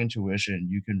strong intuition,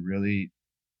 you can really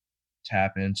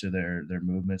tap into their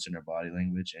movements and their body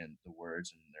language and the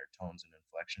words and their tones and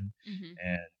inflection, Hmm.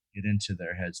 and get into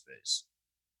their headspace.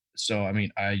 So I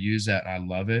mean, I use that and I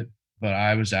love it. But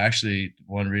I was actually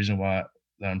one reason why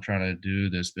that I'm trying to do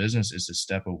this business is to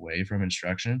step away from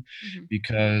instruction Hmm.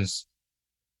 because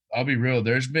I'll be real,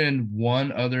 there's been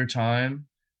one other time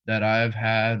that I've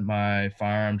had my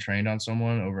firearm trained on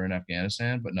someone over in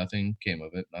Afghanistan, but nothing came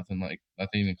of it. Nothing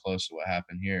even close to what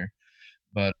happened here.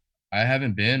 But I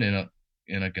haven't been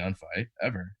in a gunfight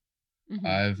ever. Hmm.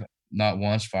 I've not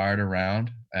once fired a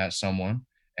round at someone,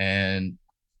 and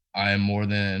I am more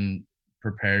than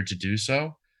prepared to do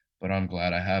so, but I'm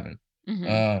glad I haven't. Hmm.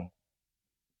 Uh,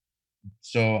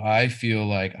 so I feel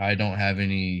like I don't have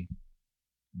any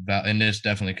and this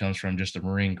definitely comes from just a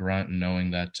Marine grunt and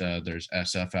knowing that there's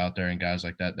SF out there and guys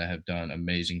like that that have done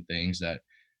amazing things that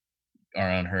are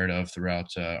unheard of throughout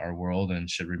our world and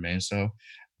should remain so.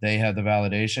 They have the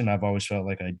validation. I've always felt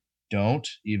like I don't,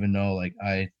 even though like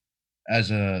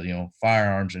as a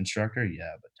firearms instructor,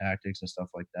 yeah, but tactics and stuff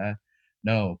like that,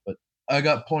 no. But I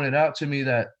got pointed out to me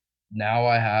that now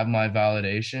I have my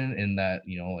validation in that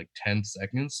like 10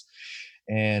 seconds,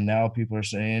 and now people are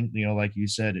saying like you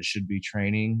said it should be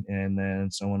training. And then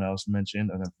someone else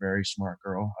mentioned a very smart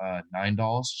girl, Nine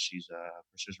Dolls. She's a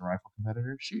precision rifle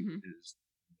competitor. She Hmm. is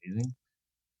amazing.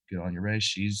 Good on your race.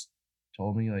 She's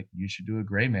told me like you should do a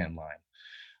gray man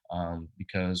line,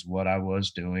 because what I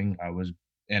was doing,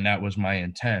 and that was my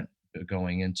intent.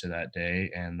 going into that day.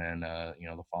 And then,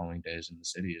 the following days in the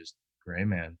city is gray,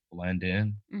 man, blend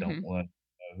in. Don't Hmm. let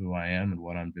know who I am and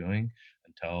what I'm doing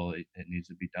until it needs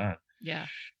to be done. Yeah.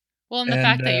 Well, and the And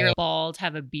fact that you're bald,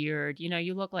 have a beard,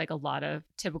 you look like a lot of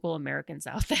typical Americans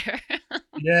out there.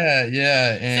 yeah,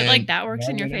 yeah. So like And that works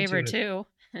I in your went favor into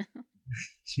it. too.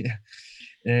 Yeah.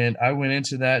 And I went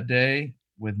into that day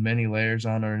with many layers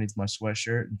on underneath my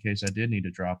sweatshirt in case I did need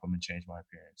to drop them and change my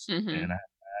appearance. Hmm. And I had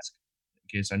a mask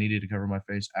in case I needed to cover my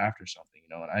face after something,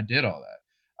 and I did all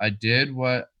that. I did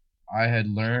what I had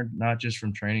learned, not just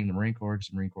from training the Marine Corps, because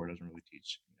the Marine Corps doesn't really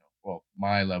teach, well,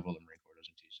 my level of the Marine Corps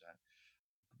doesn't teach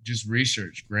that. Just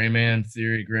research, gray man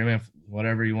theory, gray man,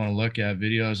 whatever you want to look at,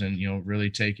 videos, and,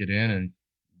 really take it in and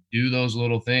do those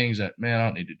little things that, man, I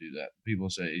don't need to do that. People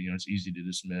say, it's easy to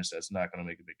dismiss. That's not going to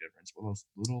make a big difference. Well, those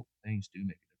little things do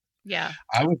make a difference. Yeah.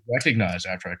 I was recognized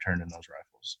after I turned in those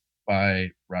rifles by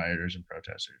rioters and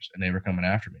protesters, and they were coming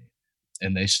after me.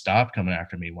 And they stopped coming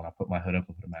after me when I put my hood up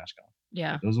and put a mask on.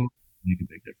 Yeah. Like, those will make a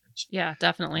big difference. Yeah,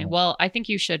 definitely. Well, I think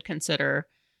you should consider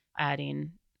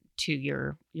adding to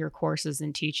your courses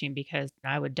in teaching, because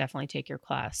I would definitely take your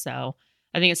class. So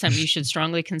I think it's something you should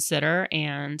strongly consider.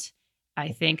 And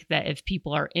I think that if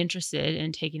people are interested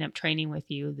in taking up training with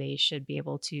you, they should be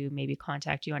able to maybe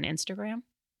contact you on Instagram.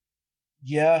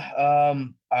 Yeah,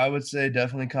 I would say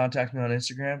definitely contact me on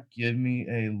Instagram. Give me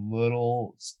a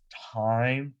little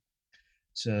time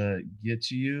to get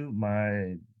to you.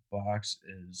 My box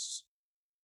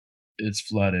it's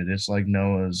flooded. It's like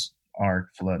Noah's Ark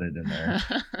flooded in there.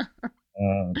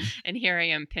 And here I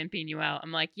am pimping you out.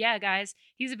 I'm like, yeah, guys,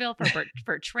 he's available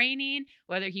for training,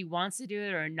 whether he wants to do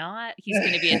it or not. He's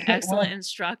going to be an excellent Well,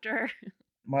 instructor.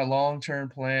 my long-term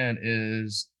plan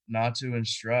is not to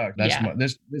instruct. Yeah.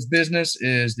 This business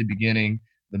is the beginning.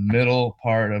 The middle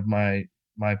part of my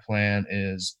plan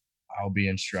is I'll be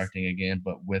instructing again,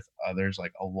 but with others,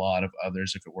 like a lot of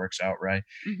others, if it works out right.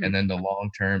 Hmm. And then the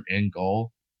long-term end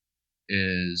goal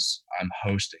is I'm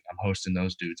hosting. I'm hosting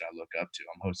those dudes I look up to.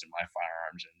 I'm hosting my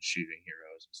firearms and shooting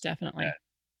heroes and stuff Definitely. like that.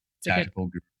 It's a good, Tactical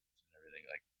groups and everything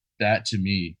like that. To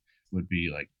me, would be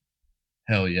like,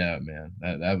 hell yeah, man.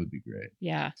 That would be great.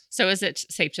 yeah. So is it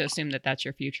safe to assume that that's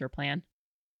your future plan?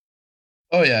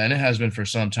 Oh yeah, and it has been for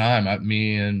some time.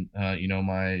 Me and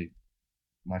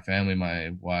my family,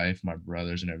 my wife, my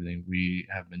brothers, and everything. We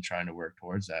have been trying to work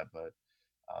towards that, but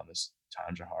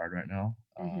times are hard right now.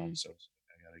 Hmm. So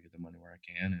I got to get the money where I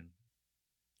can and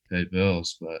pay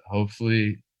bills. But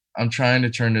hopefully, I'm trying to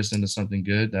turn this into something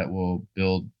good that will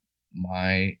build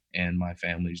my and my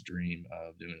family's dream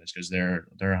of doing this, because they're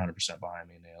 100% behind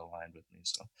me and they aligned with me.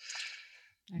 So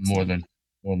more Excellent. than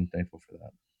more than thankful for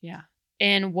that. Yeah.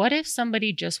 And what if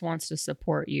somebody just wants to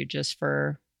support you just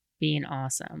for being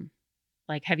awesome?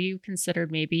 Like, have you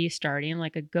considered maybe starting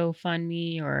like a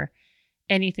GoFundMe or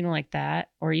anything like that?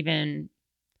 Or even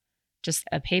just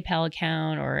a PayPal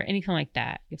account or anything like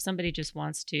that? If somebody just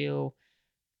wants to,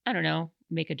 I don't know,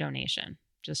 make a donation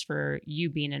just for you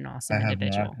being an I awesome have not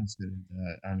individual. considered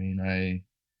that. I mean, I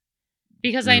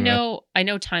Because I grew up.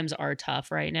 know times are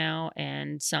tough right now,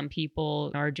 and some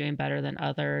people are doing better than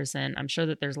others, and I'm sure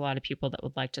that there's a lot of people that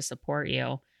would like to support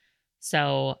you.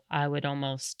 So I would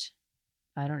almost,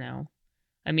 I don't know.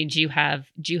 I mean, do you have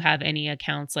any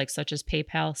accounts like such as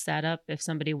PayPal set up if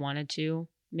somebody wanted to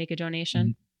make a donation?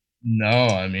 N- No,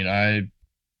 I mean,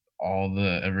 all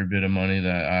the every bit of money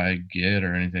that I get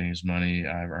or anything is money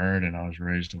I've earned, and I was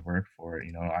raised to work for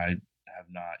it. I have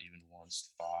not even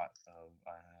once thought of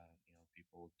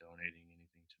people donating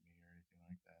anything to me or anything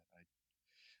like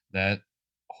that. That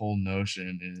whole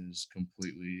notion is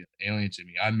completely alien to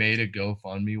me. I made a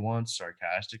GoFundMe once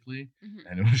sarcastically, Mhm.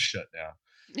 and it was shut down.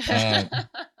 Um,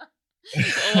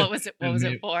 Well, what was it? What 'cause was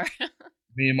it for?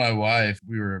 me and my wife,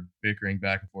 we were bickering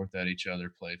back and forth at each other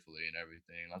playfully and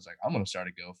everything. And I was like, I'm gonna start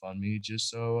a GoFundMe just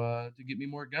so to get me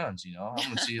more guns. I'm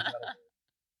gonna see if that'll work.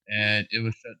 And it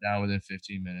was shut down within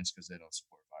 15 minutes because they don't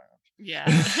support Yeah.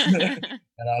 firearms.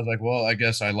 And I was like, well, I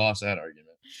guess I lost that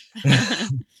argument.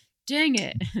 Dang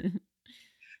it.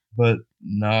 But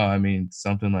no, I mean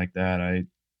something like that.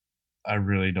 I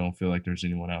really don't feel like there's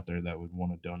anyone out there that would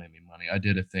want to donate me money. I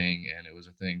did a thing, and it was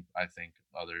a thing I think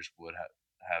others would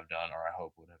have done, or I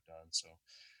hope would have done. So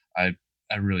I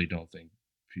I really don't think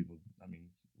people, I mean,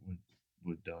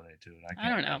 would donate to it. I I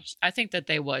can't don't know. imagine. I think that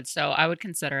they would. So I would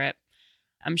consider it.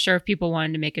 I'm sure if people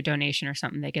wanted to make a donation or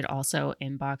something, they could also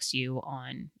inbox you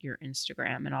on your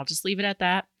Instagram. And I'll just leave it at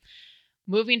that.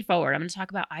 Moving forward, I'm going to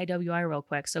talk about IWI real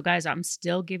quick. So, guys, I'm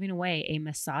still giving away a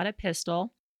Masada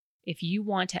pistol. If you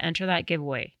want to enter that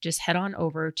giveaway, just head on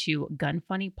over to Gun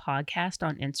Funny Podcast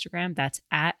on Instagram. That's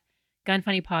at Gun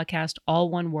Funny Podcast, all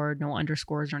one word, no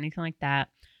underscores or anything like that.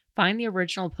 Find the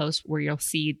original post where you'll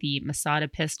see the Masada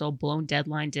pistol. Blown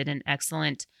Deadline did an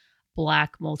excellent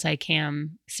black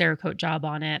multicam Cerakote job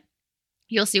on it.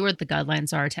 You'll see where the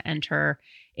guidelines are to enter,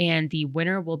 and the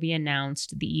winner will be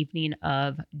announced the evening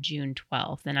of June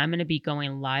 12th. And I'm going to be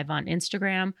going live on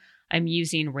Instagram. I'm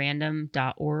using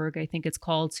random.org, I think it's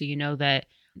called. So you know that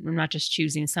I'm not just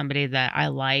choosing somebody that I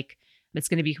like. It's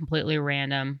going to be completely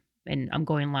random. And I'm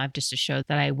going live just to show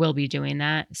that I will be doing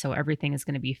that. So everything is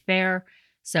going to be fair.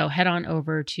 So head on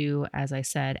over to, as I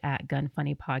said, at Gun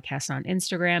Funny Podcast on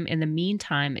Instagram. In the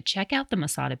meantime, check out the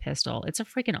Masada pistol. It's a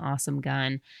freaking awesome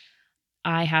gun.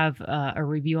 I have a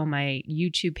review on my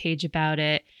YouTube page about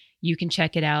it. You can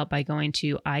check it out by going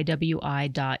to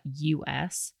iwi.us.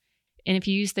 And if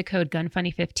you use the code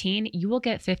GUNFUNNY15, you will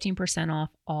get 15% off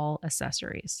all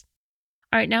accessories.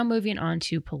 All right, now moving on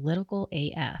to Political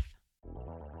AF.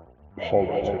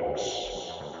 Politics.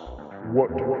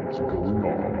 What is going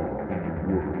on in the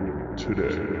world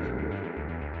today?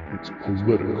 It's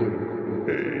Political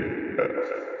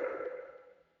AF.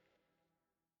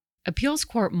 Appeals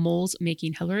court moles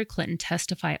making Hillary Clinton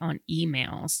testify on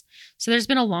emails. So there's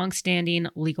been a long-standing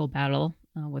legal battle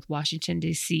with Washington,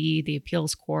 D.C., the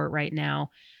appeals court right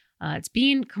now. It's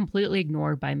being completely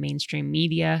ignored by mainstream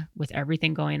media with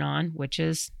everything going on, which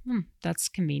is, that's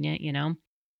convenient, you know.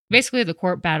 Basically, the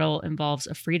court battle involves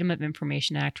a Freedom of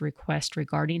Information Act request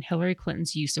regarding Hillary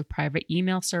Clinton's use of private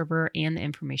email server and the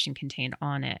information contained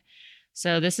on it.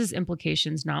 So this is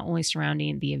implications not only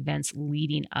surrounding the events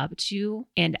leading up to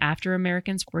and after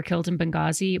Americans were killed in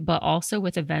Benghazi, but also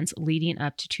with events leading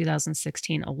up to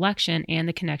 2016 election and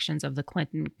the connections of the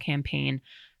Clinton campaign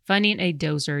funding a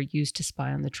dozer used to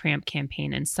spy on the Trump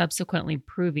campaign and subsequently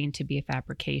proving to be a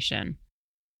fabrication.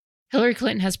 Hillary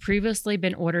Clinton has previously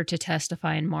been ordered to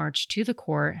testify in March to the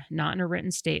court, not in a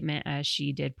written statement as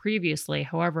she did previously.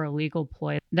 However, a legal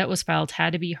ploy that was filed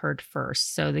had to be heard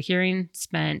first. So the hearing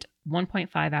spent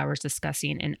 1.5 hours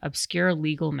discussing an obscure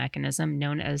legal mechanism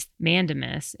known as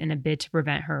mandamus in a bid to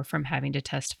prevent her from having to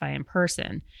testify in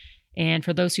person. And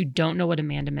for those who don't know what a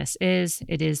mandamus is,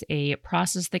 it is a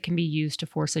process that can be used to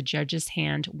force a judge's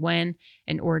hand when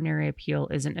an ordinary appeal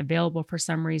isn't available for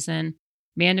some reason.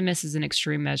 Mandamus is an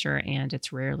extreme measure and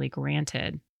it's rarely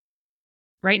granted.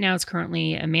 Right now,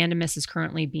 a mandamus is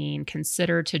currently being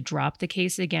considered to drop the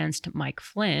case against Mike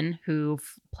Flynn, who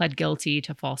pled guilty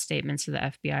to false statements to the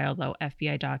FBI, although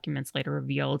FBI documents later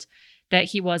revealed that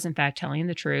he was in fact telling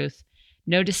the truth.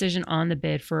 No decision on the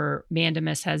bid for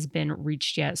mandamus has been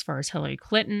reached yet as far as Hillary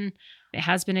Clinton. It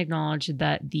has been acknowledged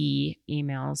that the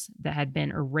emails that had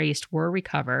been erased were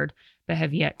recovered, but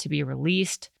have yet to be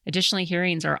released. Additionally,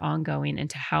 hearings are ongoing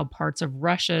into how parts of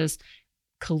Russia's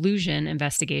collusion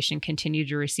investigation continue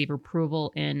to receive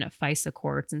approval in FISA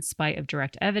courts in spite of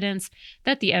direct evidence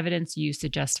that the evidence used to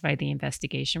justify the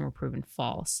investigation were proven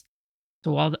false.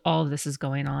 So while all of this is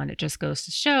going on, it just goes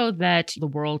to show that the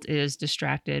world is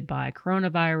distracted by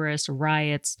coronavirus,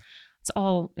 riots. It's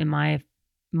all, in my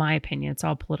opinion, it's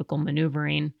all political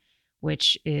maneuvering,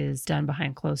 which is done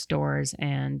behind closed doors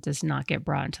and does not get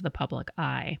brought into the public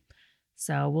eye.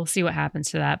 So we'll see what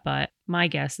happens to that. But my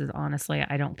guess is, honestly,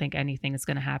 I don't think anything is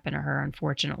going to happen to her,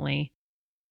 unfortunately.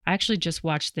 I actually just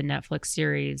watched the Netflix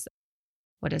series,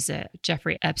 what is it,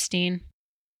 Jeffrey Epstein.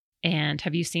 And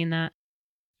have you seen that?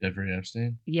 Jeffrey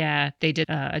Epstein? Yeah, they did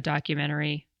a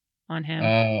documentary on him.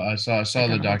 Oh, I saw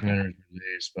the documentary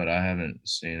release, but I haven't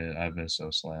seen it. I've been so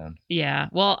slammed. Yeah,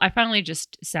 well, I finally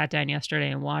just sat down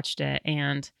yesterday and watched it,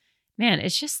 and man,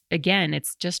 it's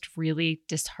just really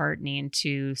disheartening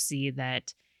to see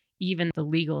that even the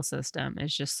legal system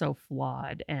is just so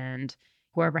flawed, and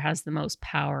whoever has the most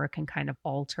power can kind of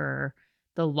alter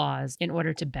the laws in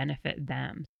order to benefit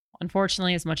them.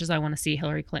 Unfortunately, as much as I want to see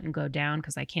Hillary Clinton go down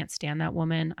because I can't stand that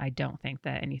woman, I don't think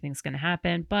that anything's going to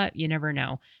happen, but you never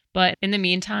know. But in the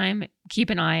meantime, keep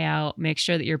an eye out. Make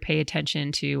sure that you're paying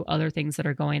attention to other things that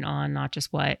are going on, not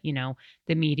just what, the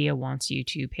media wants you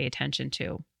to pay attention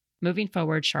to. Moving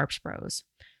forward, Sharps Bros.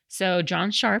 So John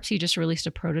Sharps, he just released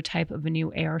a prototype of a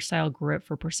new AR-style grip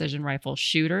for precision rifle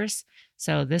shooters.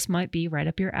 So this might be right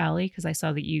up your alley because I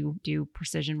saw that you do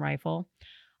precision rifle.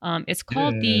 It's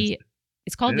called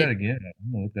It's called Say that again.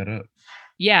 I'm gonna look that up.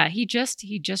 Yeah, he just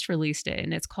released it,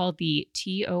 and it's called the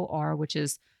TOR, which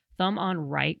is thumb on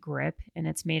right grip, and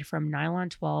it's made from nylon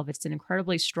 12. It's an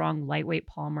incredibly strong, lightweight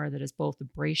polymer that is both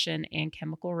abrasion and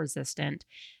chemical resistant.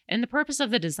 And the purpose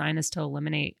of the design is to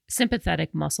eliminate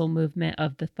sympathetic muscle movement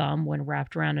of the thumb when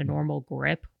wrapped around a normal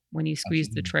grip when you squeeze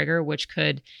the trigger, which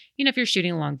could, if you're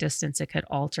shooting long distance, it could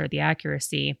alter the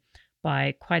accuracy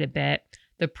by quite a bit.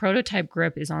 The prototype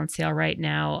grip is on sale right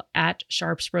now at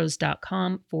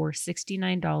sharpsbros.com for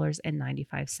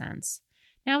 $69.95.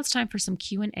 Now it's time for some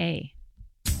Q&A.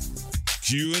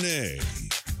 Q&A.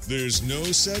 There's no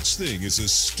such thing as a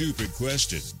stupid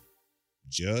question.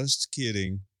 Just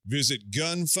kidding. Visit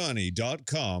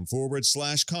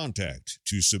gunfunny.com/contact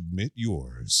to submit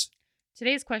yours.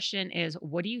 Today's question is,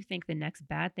 what do you think the next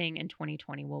bad thing in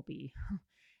 2020 will be?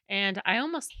 And I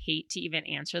almost hate to even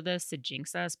answer this to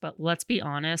jinx us, but let's be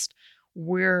honest.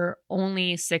 We're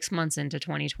only 6 months into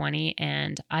 2020,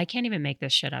 and I can't even make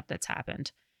this shit up that's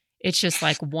happened. It's just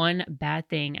like one bad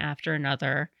thing after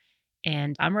another,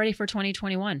 and I'm ready for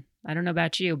 2021. I don't know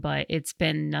about you, but it's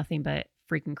been nothing but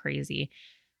freaking crazy.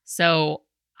 So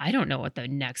I don't know what the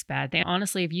next bad thing.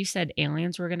 Honestly, if you said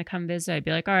aliens were going to come visit, I'd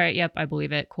be like, all right, yep, I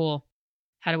believe it. Cool.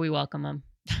 How do we welcome them?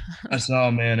 I saw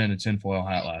a man in a tinfoil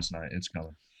hat last night. It's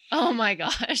coming. Oh my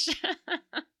gosh.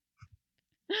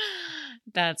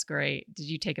 That's great. Did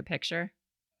you take a picture?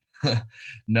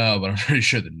 No, but I'm pretty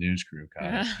sure the news crew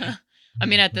caught it. I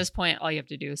mean, at this point, all you have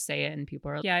to do is say it and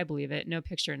people are like, yeah, I believe it. No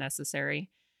picture necessary.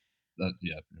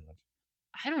 Yeah, pretty much.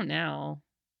 I don't know.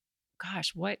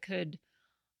 Gosh, what could...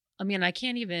 I mean, I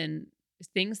can't even...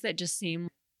 Things that just seem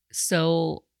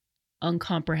so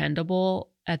uncomprehendable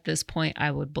at this point,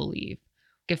 I would believe.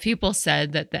 If people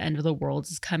said that the end of the world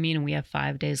is coming and we have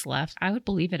 5 days left, I would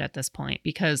believe it at this point,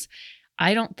 because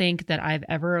I don't think that I've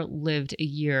ever lived a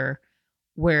year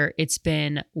where it's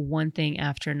been one thing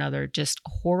after another, just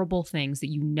horrible things that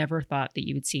you never thought that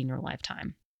you would see in your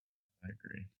lifetime. I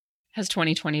agree. Has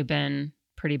 2020 been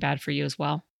pretty bad for you as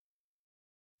well?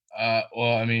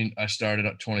 Well, I mean, I started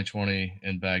up 2020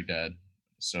 in Baghdad.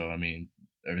 So, I mean,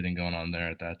 everything going on there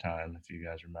at that time, if you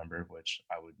guys remember, which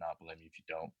I would not blame you if you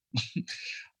don't,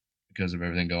 because of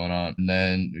everything going on. And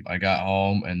then I got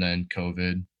home, and then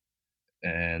COVID,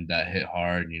 and that hit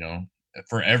hard,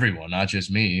 for everyone, not just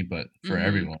me, but for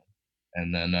everyone.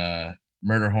 And then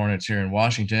murder hornets here in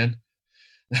Washington.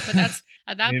 But that's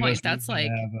at that point, that's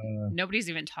like nobody's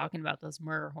even talking about those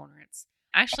murder hornets.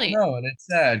 Actually, no, and it's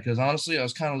sad because honestly, I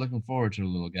was kind of looking forward to the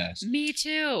little guys. Me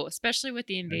too, especially with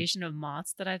the invasion of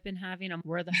moths that I've been having.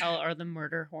 Where the hell are the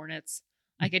murder hornets?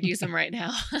 I could use them right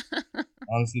now.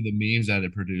 Honestly, the memes that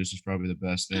it produced is probably the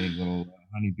best thing. Little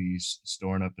honeybees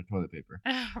storing up their toilet paper.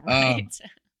 Right.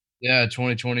 Yeah,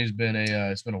 2020 has been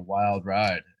it's been a wild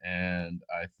ride, and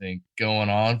I think going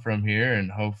on from here, and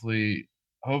hopefully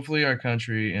our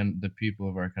country and the people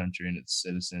of our country and its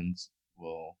citizens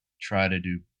will try to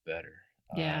do better.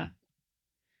 Yeah.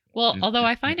 Well, although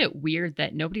I find it weird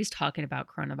that nobody's talking about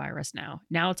coronavirus now.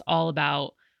 Now it's all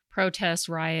about protests,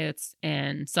 riots,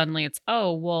 and suddenly it's,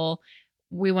 oh, well,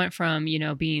 we went from,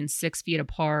 being 6 feet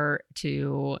apart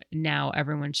to now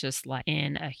everyone's just like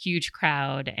in a huge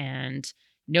crowd, and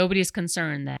nobody's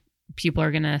concerned that people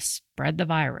are going to spread the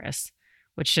virus,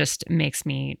 which just makes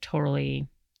me totally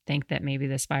think that maybe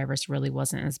this virus really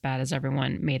wasn't as bad as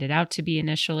everyone made it out to be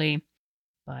initially,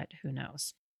 but who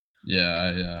knows?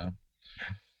 Yeah,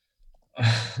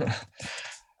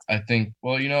 I think,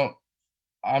 well,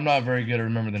 I'm not very good at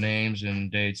remember the names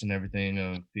and dates and everything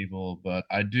of people, but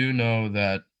I do know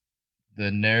that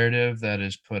the narrative that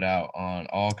is put out on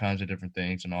all kinds of different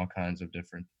things and all kinds of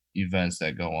different events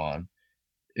that go on,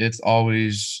 it's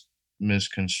always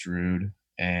misconstrued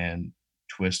and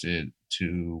twisted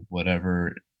to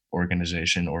whatever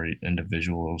organization or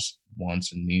individual's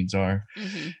wants and needs are.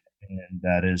 Mm-hmm. And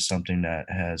that is something that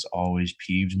has always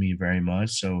peeved me very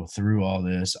much. So through all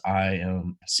this, I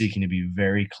am seeking to be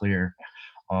very clear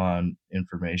on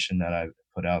information that I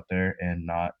put out there and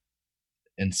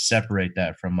separate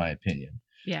that from my opinion.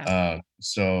 Yeah.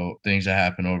 So things that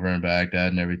happened over in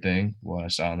Baghdad and everything, what I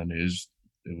saw on the news,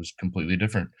 it was completely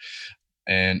different.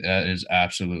 And that is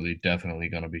absolutely, definitely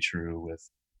going to be true with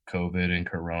COVID and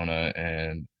Corona.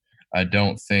 And I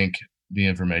don't think the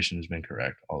information has been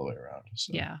correct all the way around.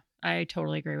 So. Yeah, I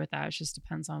totally agree with that. It just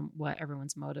depends on what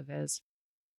everyone's motive is.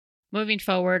 Moving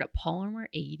forward, Polymer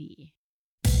 80.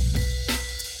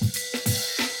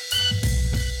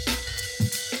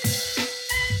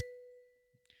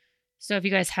 So if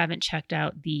you guys haven't checked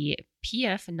out the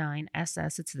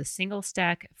PF9SS, it's the single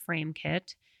stack frame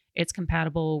kit. It's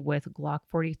compatible with Glock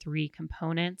 43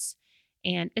 components,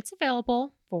 and it's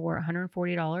available for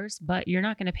 $140, but you're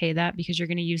not going to pay that because you're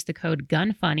going to use the code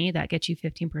GUNFUNNY. That gets you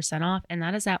 15% off, and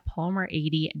that is at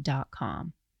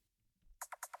polymer80.com.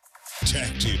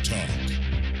 Tacti Talk,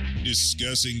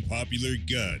 discussing popular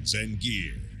guns and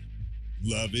gear.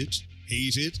 Love it?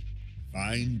 Hate it?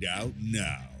 Find out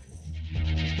now.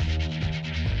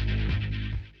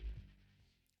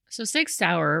 So Sig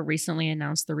Sauer recently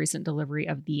announced the recent delivery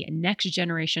of the next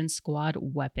generation squad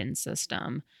weapon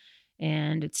system.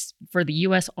 And it's for the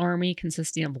U.S. Army,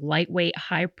 consisting of lightweight,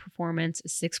 high performance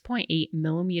 6.8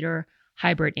 millimeter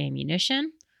hybrid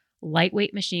ammunition,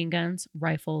 lightweight machine guns,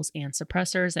 rifles, and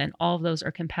suppressors. And all of those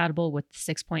are compatible with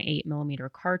the 6.8 millimeter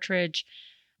cartridge.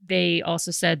 They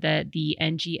also said that the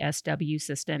NGSW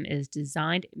system is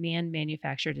designed and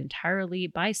manufactured entirely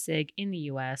by SIG in the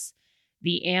U.S.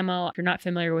 The ammo, if you're not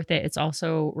familiar with it, it's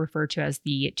also referred to as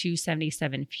the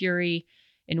 277 Fury,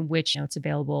 in which it's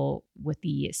available with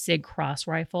the SIG Cross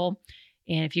rifle.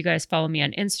 And if you guys follow me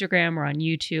on Instagram or on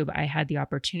YouTube, I had the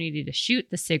opportunity to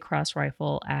shoot the SIG Cross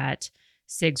rifle at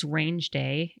SIG's Range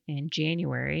Day in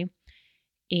January.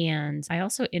 And I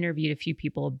also interviewed a few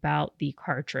people about the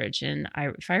cartridge. And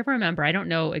if I remember, I don't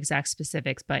know exact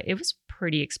specifics, but it was a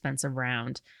pretty expensive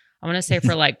round. I want to say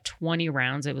for like 20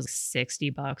 rounds, it was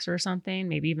 $60 or something,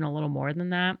 maybe even a little more than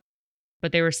that.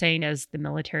 But they were saying as the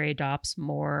military adopts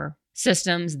more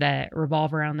systems that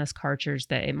revolve around this cartridge,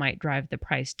 that it might drive the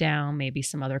price down. Maybe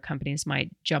some other companies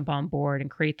might jump on board and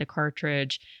create the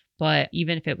cartridge. But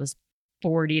even if it was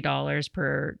 $40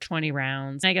 per 20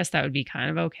 rounds, I guess that would be kind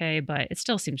of okay, but it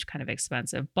still seems kind of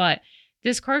expensive. But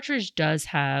this cartridge does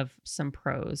have some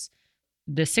pros.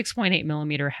 The 6.8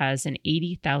 millimeter has an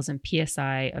 80,000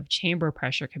 PSI of chamber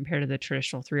pressure compared to the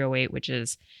traditional 308, which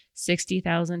is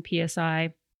 60,000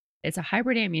 PSI. It's a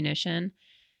hybrid ammunition.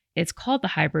 It's called the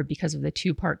hybrid because of the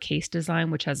two-part case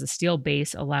design, which has a steel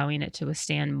base, allowing it to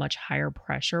withstand much higher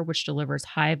pressure, which delivers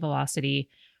high velocity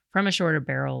from a shorter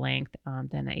barrel length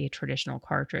than a traditional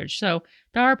cartridge. So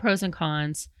there are pros and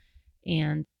cons.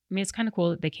 And I mean, it's kind of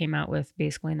cool that they came out with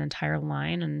basically an entire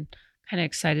line, and kind of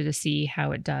excited to see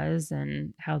how it does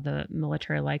and how the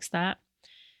military likes that.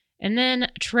 And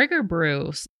then Trigger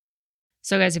Brew.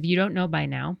 So guys, if you don't know by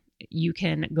now, you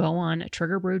can go on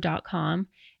triggerbrew.com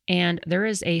and there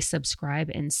is a subscribe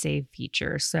and save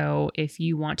feature. So if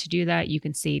you want to do that, you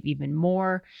can save even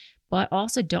more. But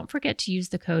also don't forget to use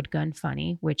the code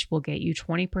GUNFUNNY, which will get you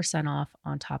 20% off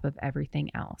on top of everything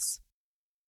else.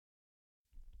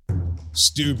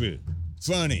 Stupid,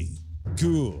 funny,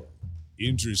 cool,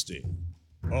 interesting,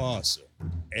 awesome,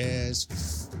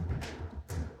 as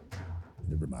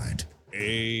never mind,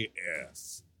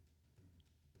 AF.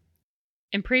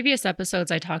 In previous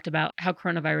episodes, I talked about how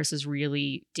coronavirus is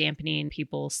really dampening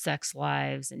people's sex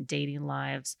lives and dating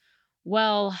lives.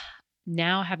 Well,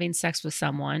 now having sex with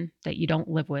someone that you don't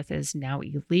live with is now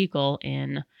illegal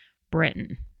in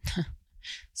Britain.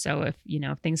 So if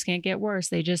things can't get worse,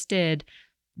 they just did.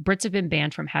 Brits have been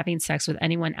banned from having sex with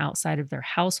anyone outside of their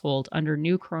household under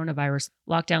new coronavirus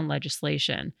lockdown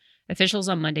legislation. Officials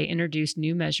on Monday introduced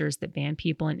new measures that ban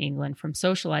people in England from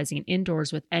socializing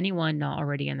indoors with anyone not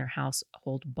already in their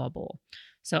household bubble.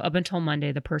 So up until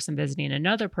Monday, the person visiting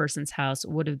another person's house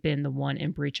would have been the one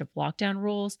in breach of lockdown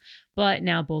rules, but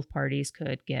now both parties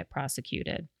could get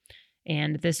prosecuted.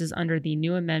 And this is under the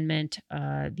new amendment,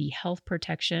 the Health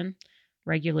Protection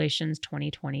Regulations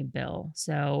 2020 bill.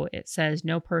 So it says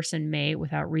no person may,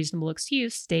 without reasonable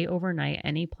excuse, stay overnight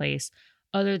any place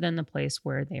other than the place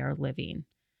where they are living.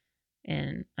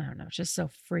 And I don't know, it's just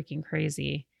so freaking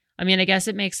crazy. I mean, I guess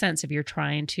it makes sense if you're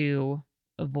trying to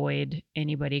avoid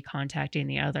anybody contacting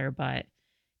the other, but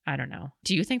I don't know.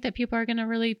 Do you think that people are going to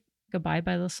really abide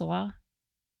by this law?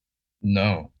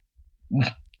 No.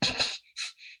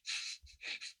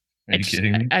 Are you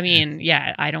kidding me? I mean,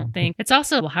 yeah, I don't think. It's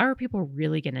also, how are people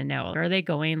really going to know? Are they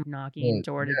going knocking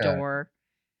door to door?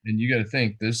 And you got to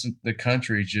think, the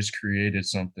country just created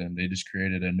something. They just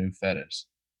created a new fetish.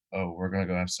 Oh, we're going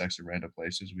to go have sex at random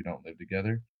places. We don't live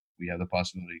together. We have the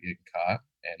possibility of getting caught.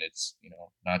 And it's,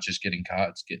 not just getting caught,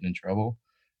 it's getting in trouble.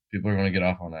 People are going to get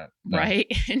off on that. No. Right?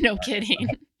 No kidding.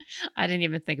 I didn't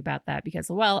even think about that because,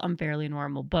 well, I'm fairly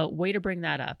normal, but way to bring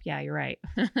that up. Yeah, you're right.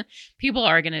 People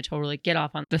are going to totally get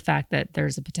off on the fact that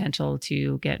there's a potential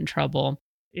to get in trouble.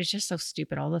 It's just so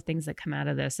stupid, all the things that come out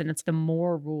of this. And it's the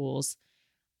more rules.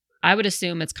 I would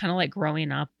assume it's kind of like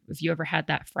growing up. If you ever had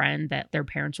that friend that their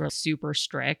parents were super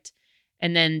strict,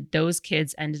 and then those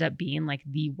kids ended up being like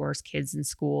the worst kids in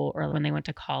school, or when they went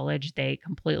to college, they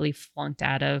completely flunked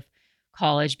out of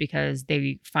college because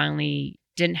they finally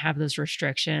didn't have those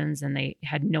restrictions and they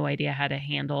had no idea how to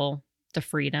handle the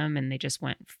freedom and they just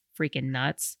went freaking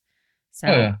nuts.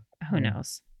 So Who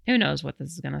knows? Who knows what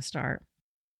this is going to start?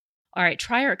 All right,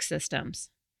 Triarch Systems.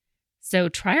 So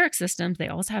Triarch Systems, they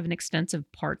also have an extensive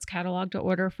parts catalog to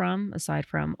order from, aside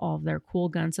from all of their cool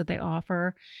guns that they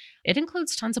offer. It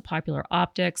includes tons of popular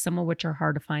optics, some of which are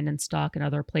hard to find in stock in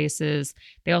other places.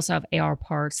 They also have AR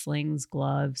parts, slings,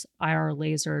 gloves, IR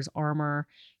lasers, armor,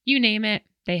 you name it.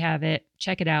 they have it.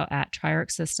 Check it out at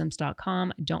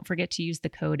triarchsystems.com. Don't forget to use the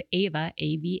code AVA,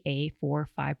 AVA, for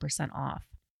 5% off.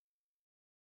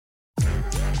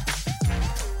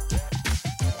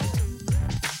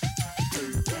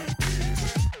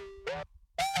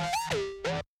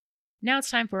 Now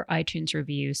it's time for iTunes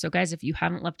reviews. So guys, if you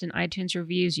haven't left an iTunes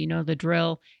reviews, you know the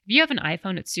drill. If you have an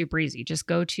iPhone, it's super easy. Just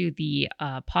go to the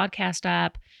podcast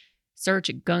app, search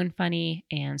Gun Funny,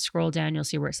 and scroll down. You'll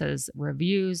see where it says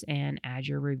reviews and add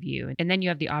your review. And then you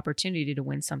have the opportunity to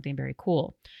win something very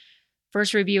cool.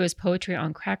 First review is Poetry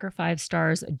on Cracker, 5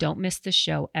 stars. Don't miss this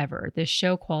show ever. This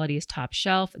show quality is top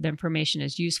shelf. The information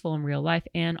is useful in real life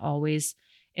and always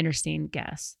interesting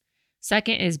guests.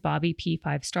 Second is Bobby P,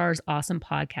 5 stars. Awesome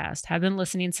podcast. Have been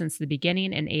listening since the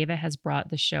beginning, and Ava has brought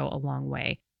the show a long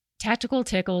way. Tactical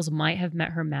Tickles might have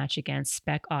met her match against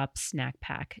Spec Ops Snack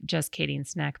Pack. Just kidding.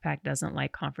 Snack Pack doesn't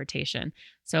like confrontation.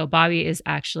 So Bobby is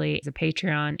actually a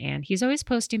Patreon, and he's always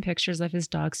posting pictures of his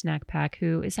dog Snack Pack,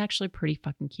 who is actually pretty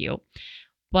fucking cute,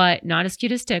 but not as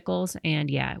cute as Tickles.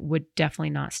 And yeah, would definitely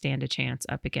not stand a chance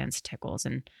up against Tickles.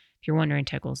 And if you're wondering,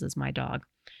 Tickles is my dog.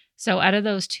 So out of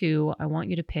those two, I want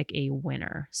you to pick a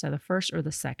winner. So the first or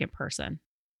the second person.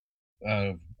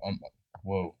 Whoa,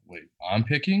 wait, I'm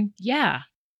picking? Yeah.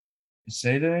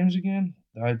 Say the names again?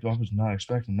 I was not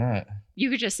expecting that. You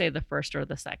could just say the first or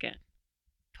the second.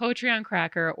 Poetry on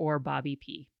Cracker or Bobby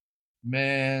P.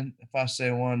 Man, if I say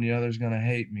one, the other's going to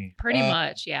hate me. Pretty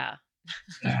much, yeah.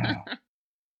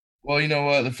 Well, you know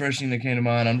what? The first thing that came to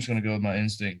mind, I'm just going to go with my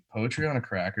instinct. Poetry on a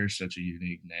Cracker is such a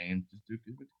unique name. Just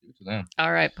give it to them.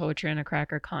 All right, Poetry on a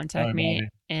Cracker, contact me, Bobby.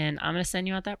 and I'm going to send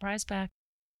you out that prize pack.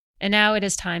 And now it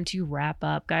is time to wrap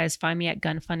up. Guys, find me at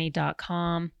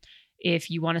gunfunny.com.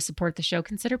 If you want to support the show,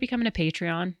 consider becoming a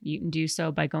Patreon. You can do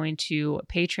so by going to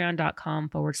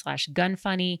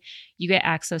patreon.com/gunfunny. You get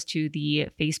access to the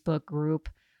Facebook group.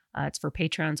 It's for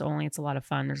Patreons only. It's a lot of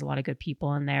fun. There's a lot of good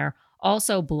people in there.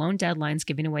 Also, Blown Deadline's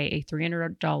giving away a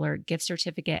 $300 gift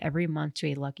certificate every month to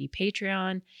a lucky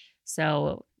Patreon.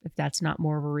 So if that's not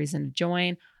more of a reason to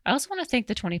join, I also want to thank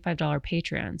the $25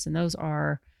 Patreons. And those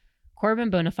are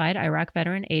Corbin Bonafide, Iraq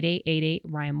Veteran 8888,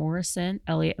 Ryan Morrison,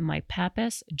 Elliot and Mike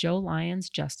Pappas, Joe Lyons,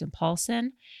 Justin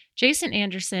Paulson, Jason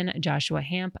Anderson, Joshua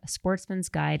Hamp, Sportsman's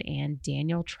Guide, and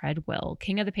Daniel Treadwell.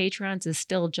 King of the Patreons is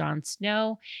still Jon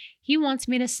Snow. He wants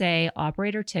me to say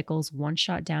Operator Tickles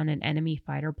one-shot down an enemy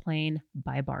fighter plane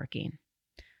by barking.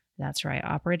 That's right,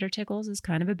 Operator Tickles is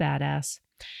kind of a badass.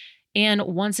 And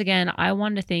once again, I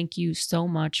wanted to thank you so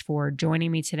much for joining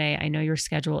me today. I know your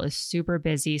schedule is super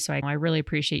busy, so I really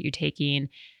appreciate you taking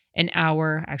an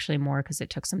hour, actually more because it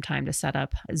took some time to set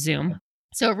up Zoom.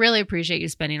 So really appreciate you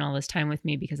spending all this time with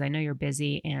me because I know you're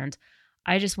busy, and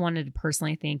I just wanted to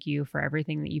personally thank you for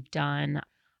everything that you've done.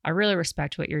 I really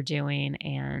respect what you're doing,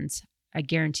 and I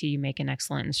guarantee you make an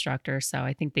excellent instructor. So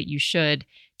I think that you should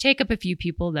take up a few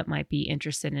people that might be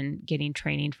interested in getting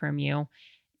training from you.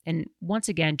 And once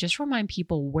again, just remind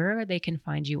people where they can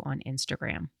find you on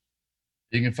Instagram.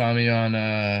 You can find me on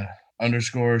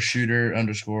 _shooter_Rugi_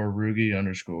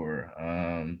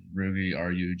 Rugi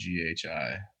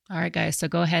RUGHI. All right, guys. So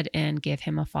go ahead and give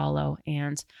him a follow.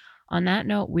 And on that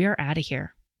note, we are out of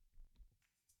here.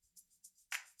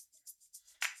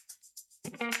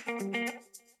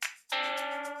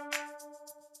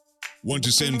 Want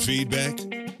to send feedback?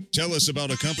 Tell us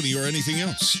about a company or anything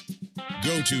else.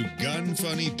 Go to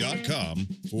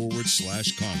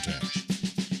gunfunny.com/contact.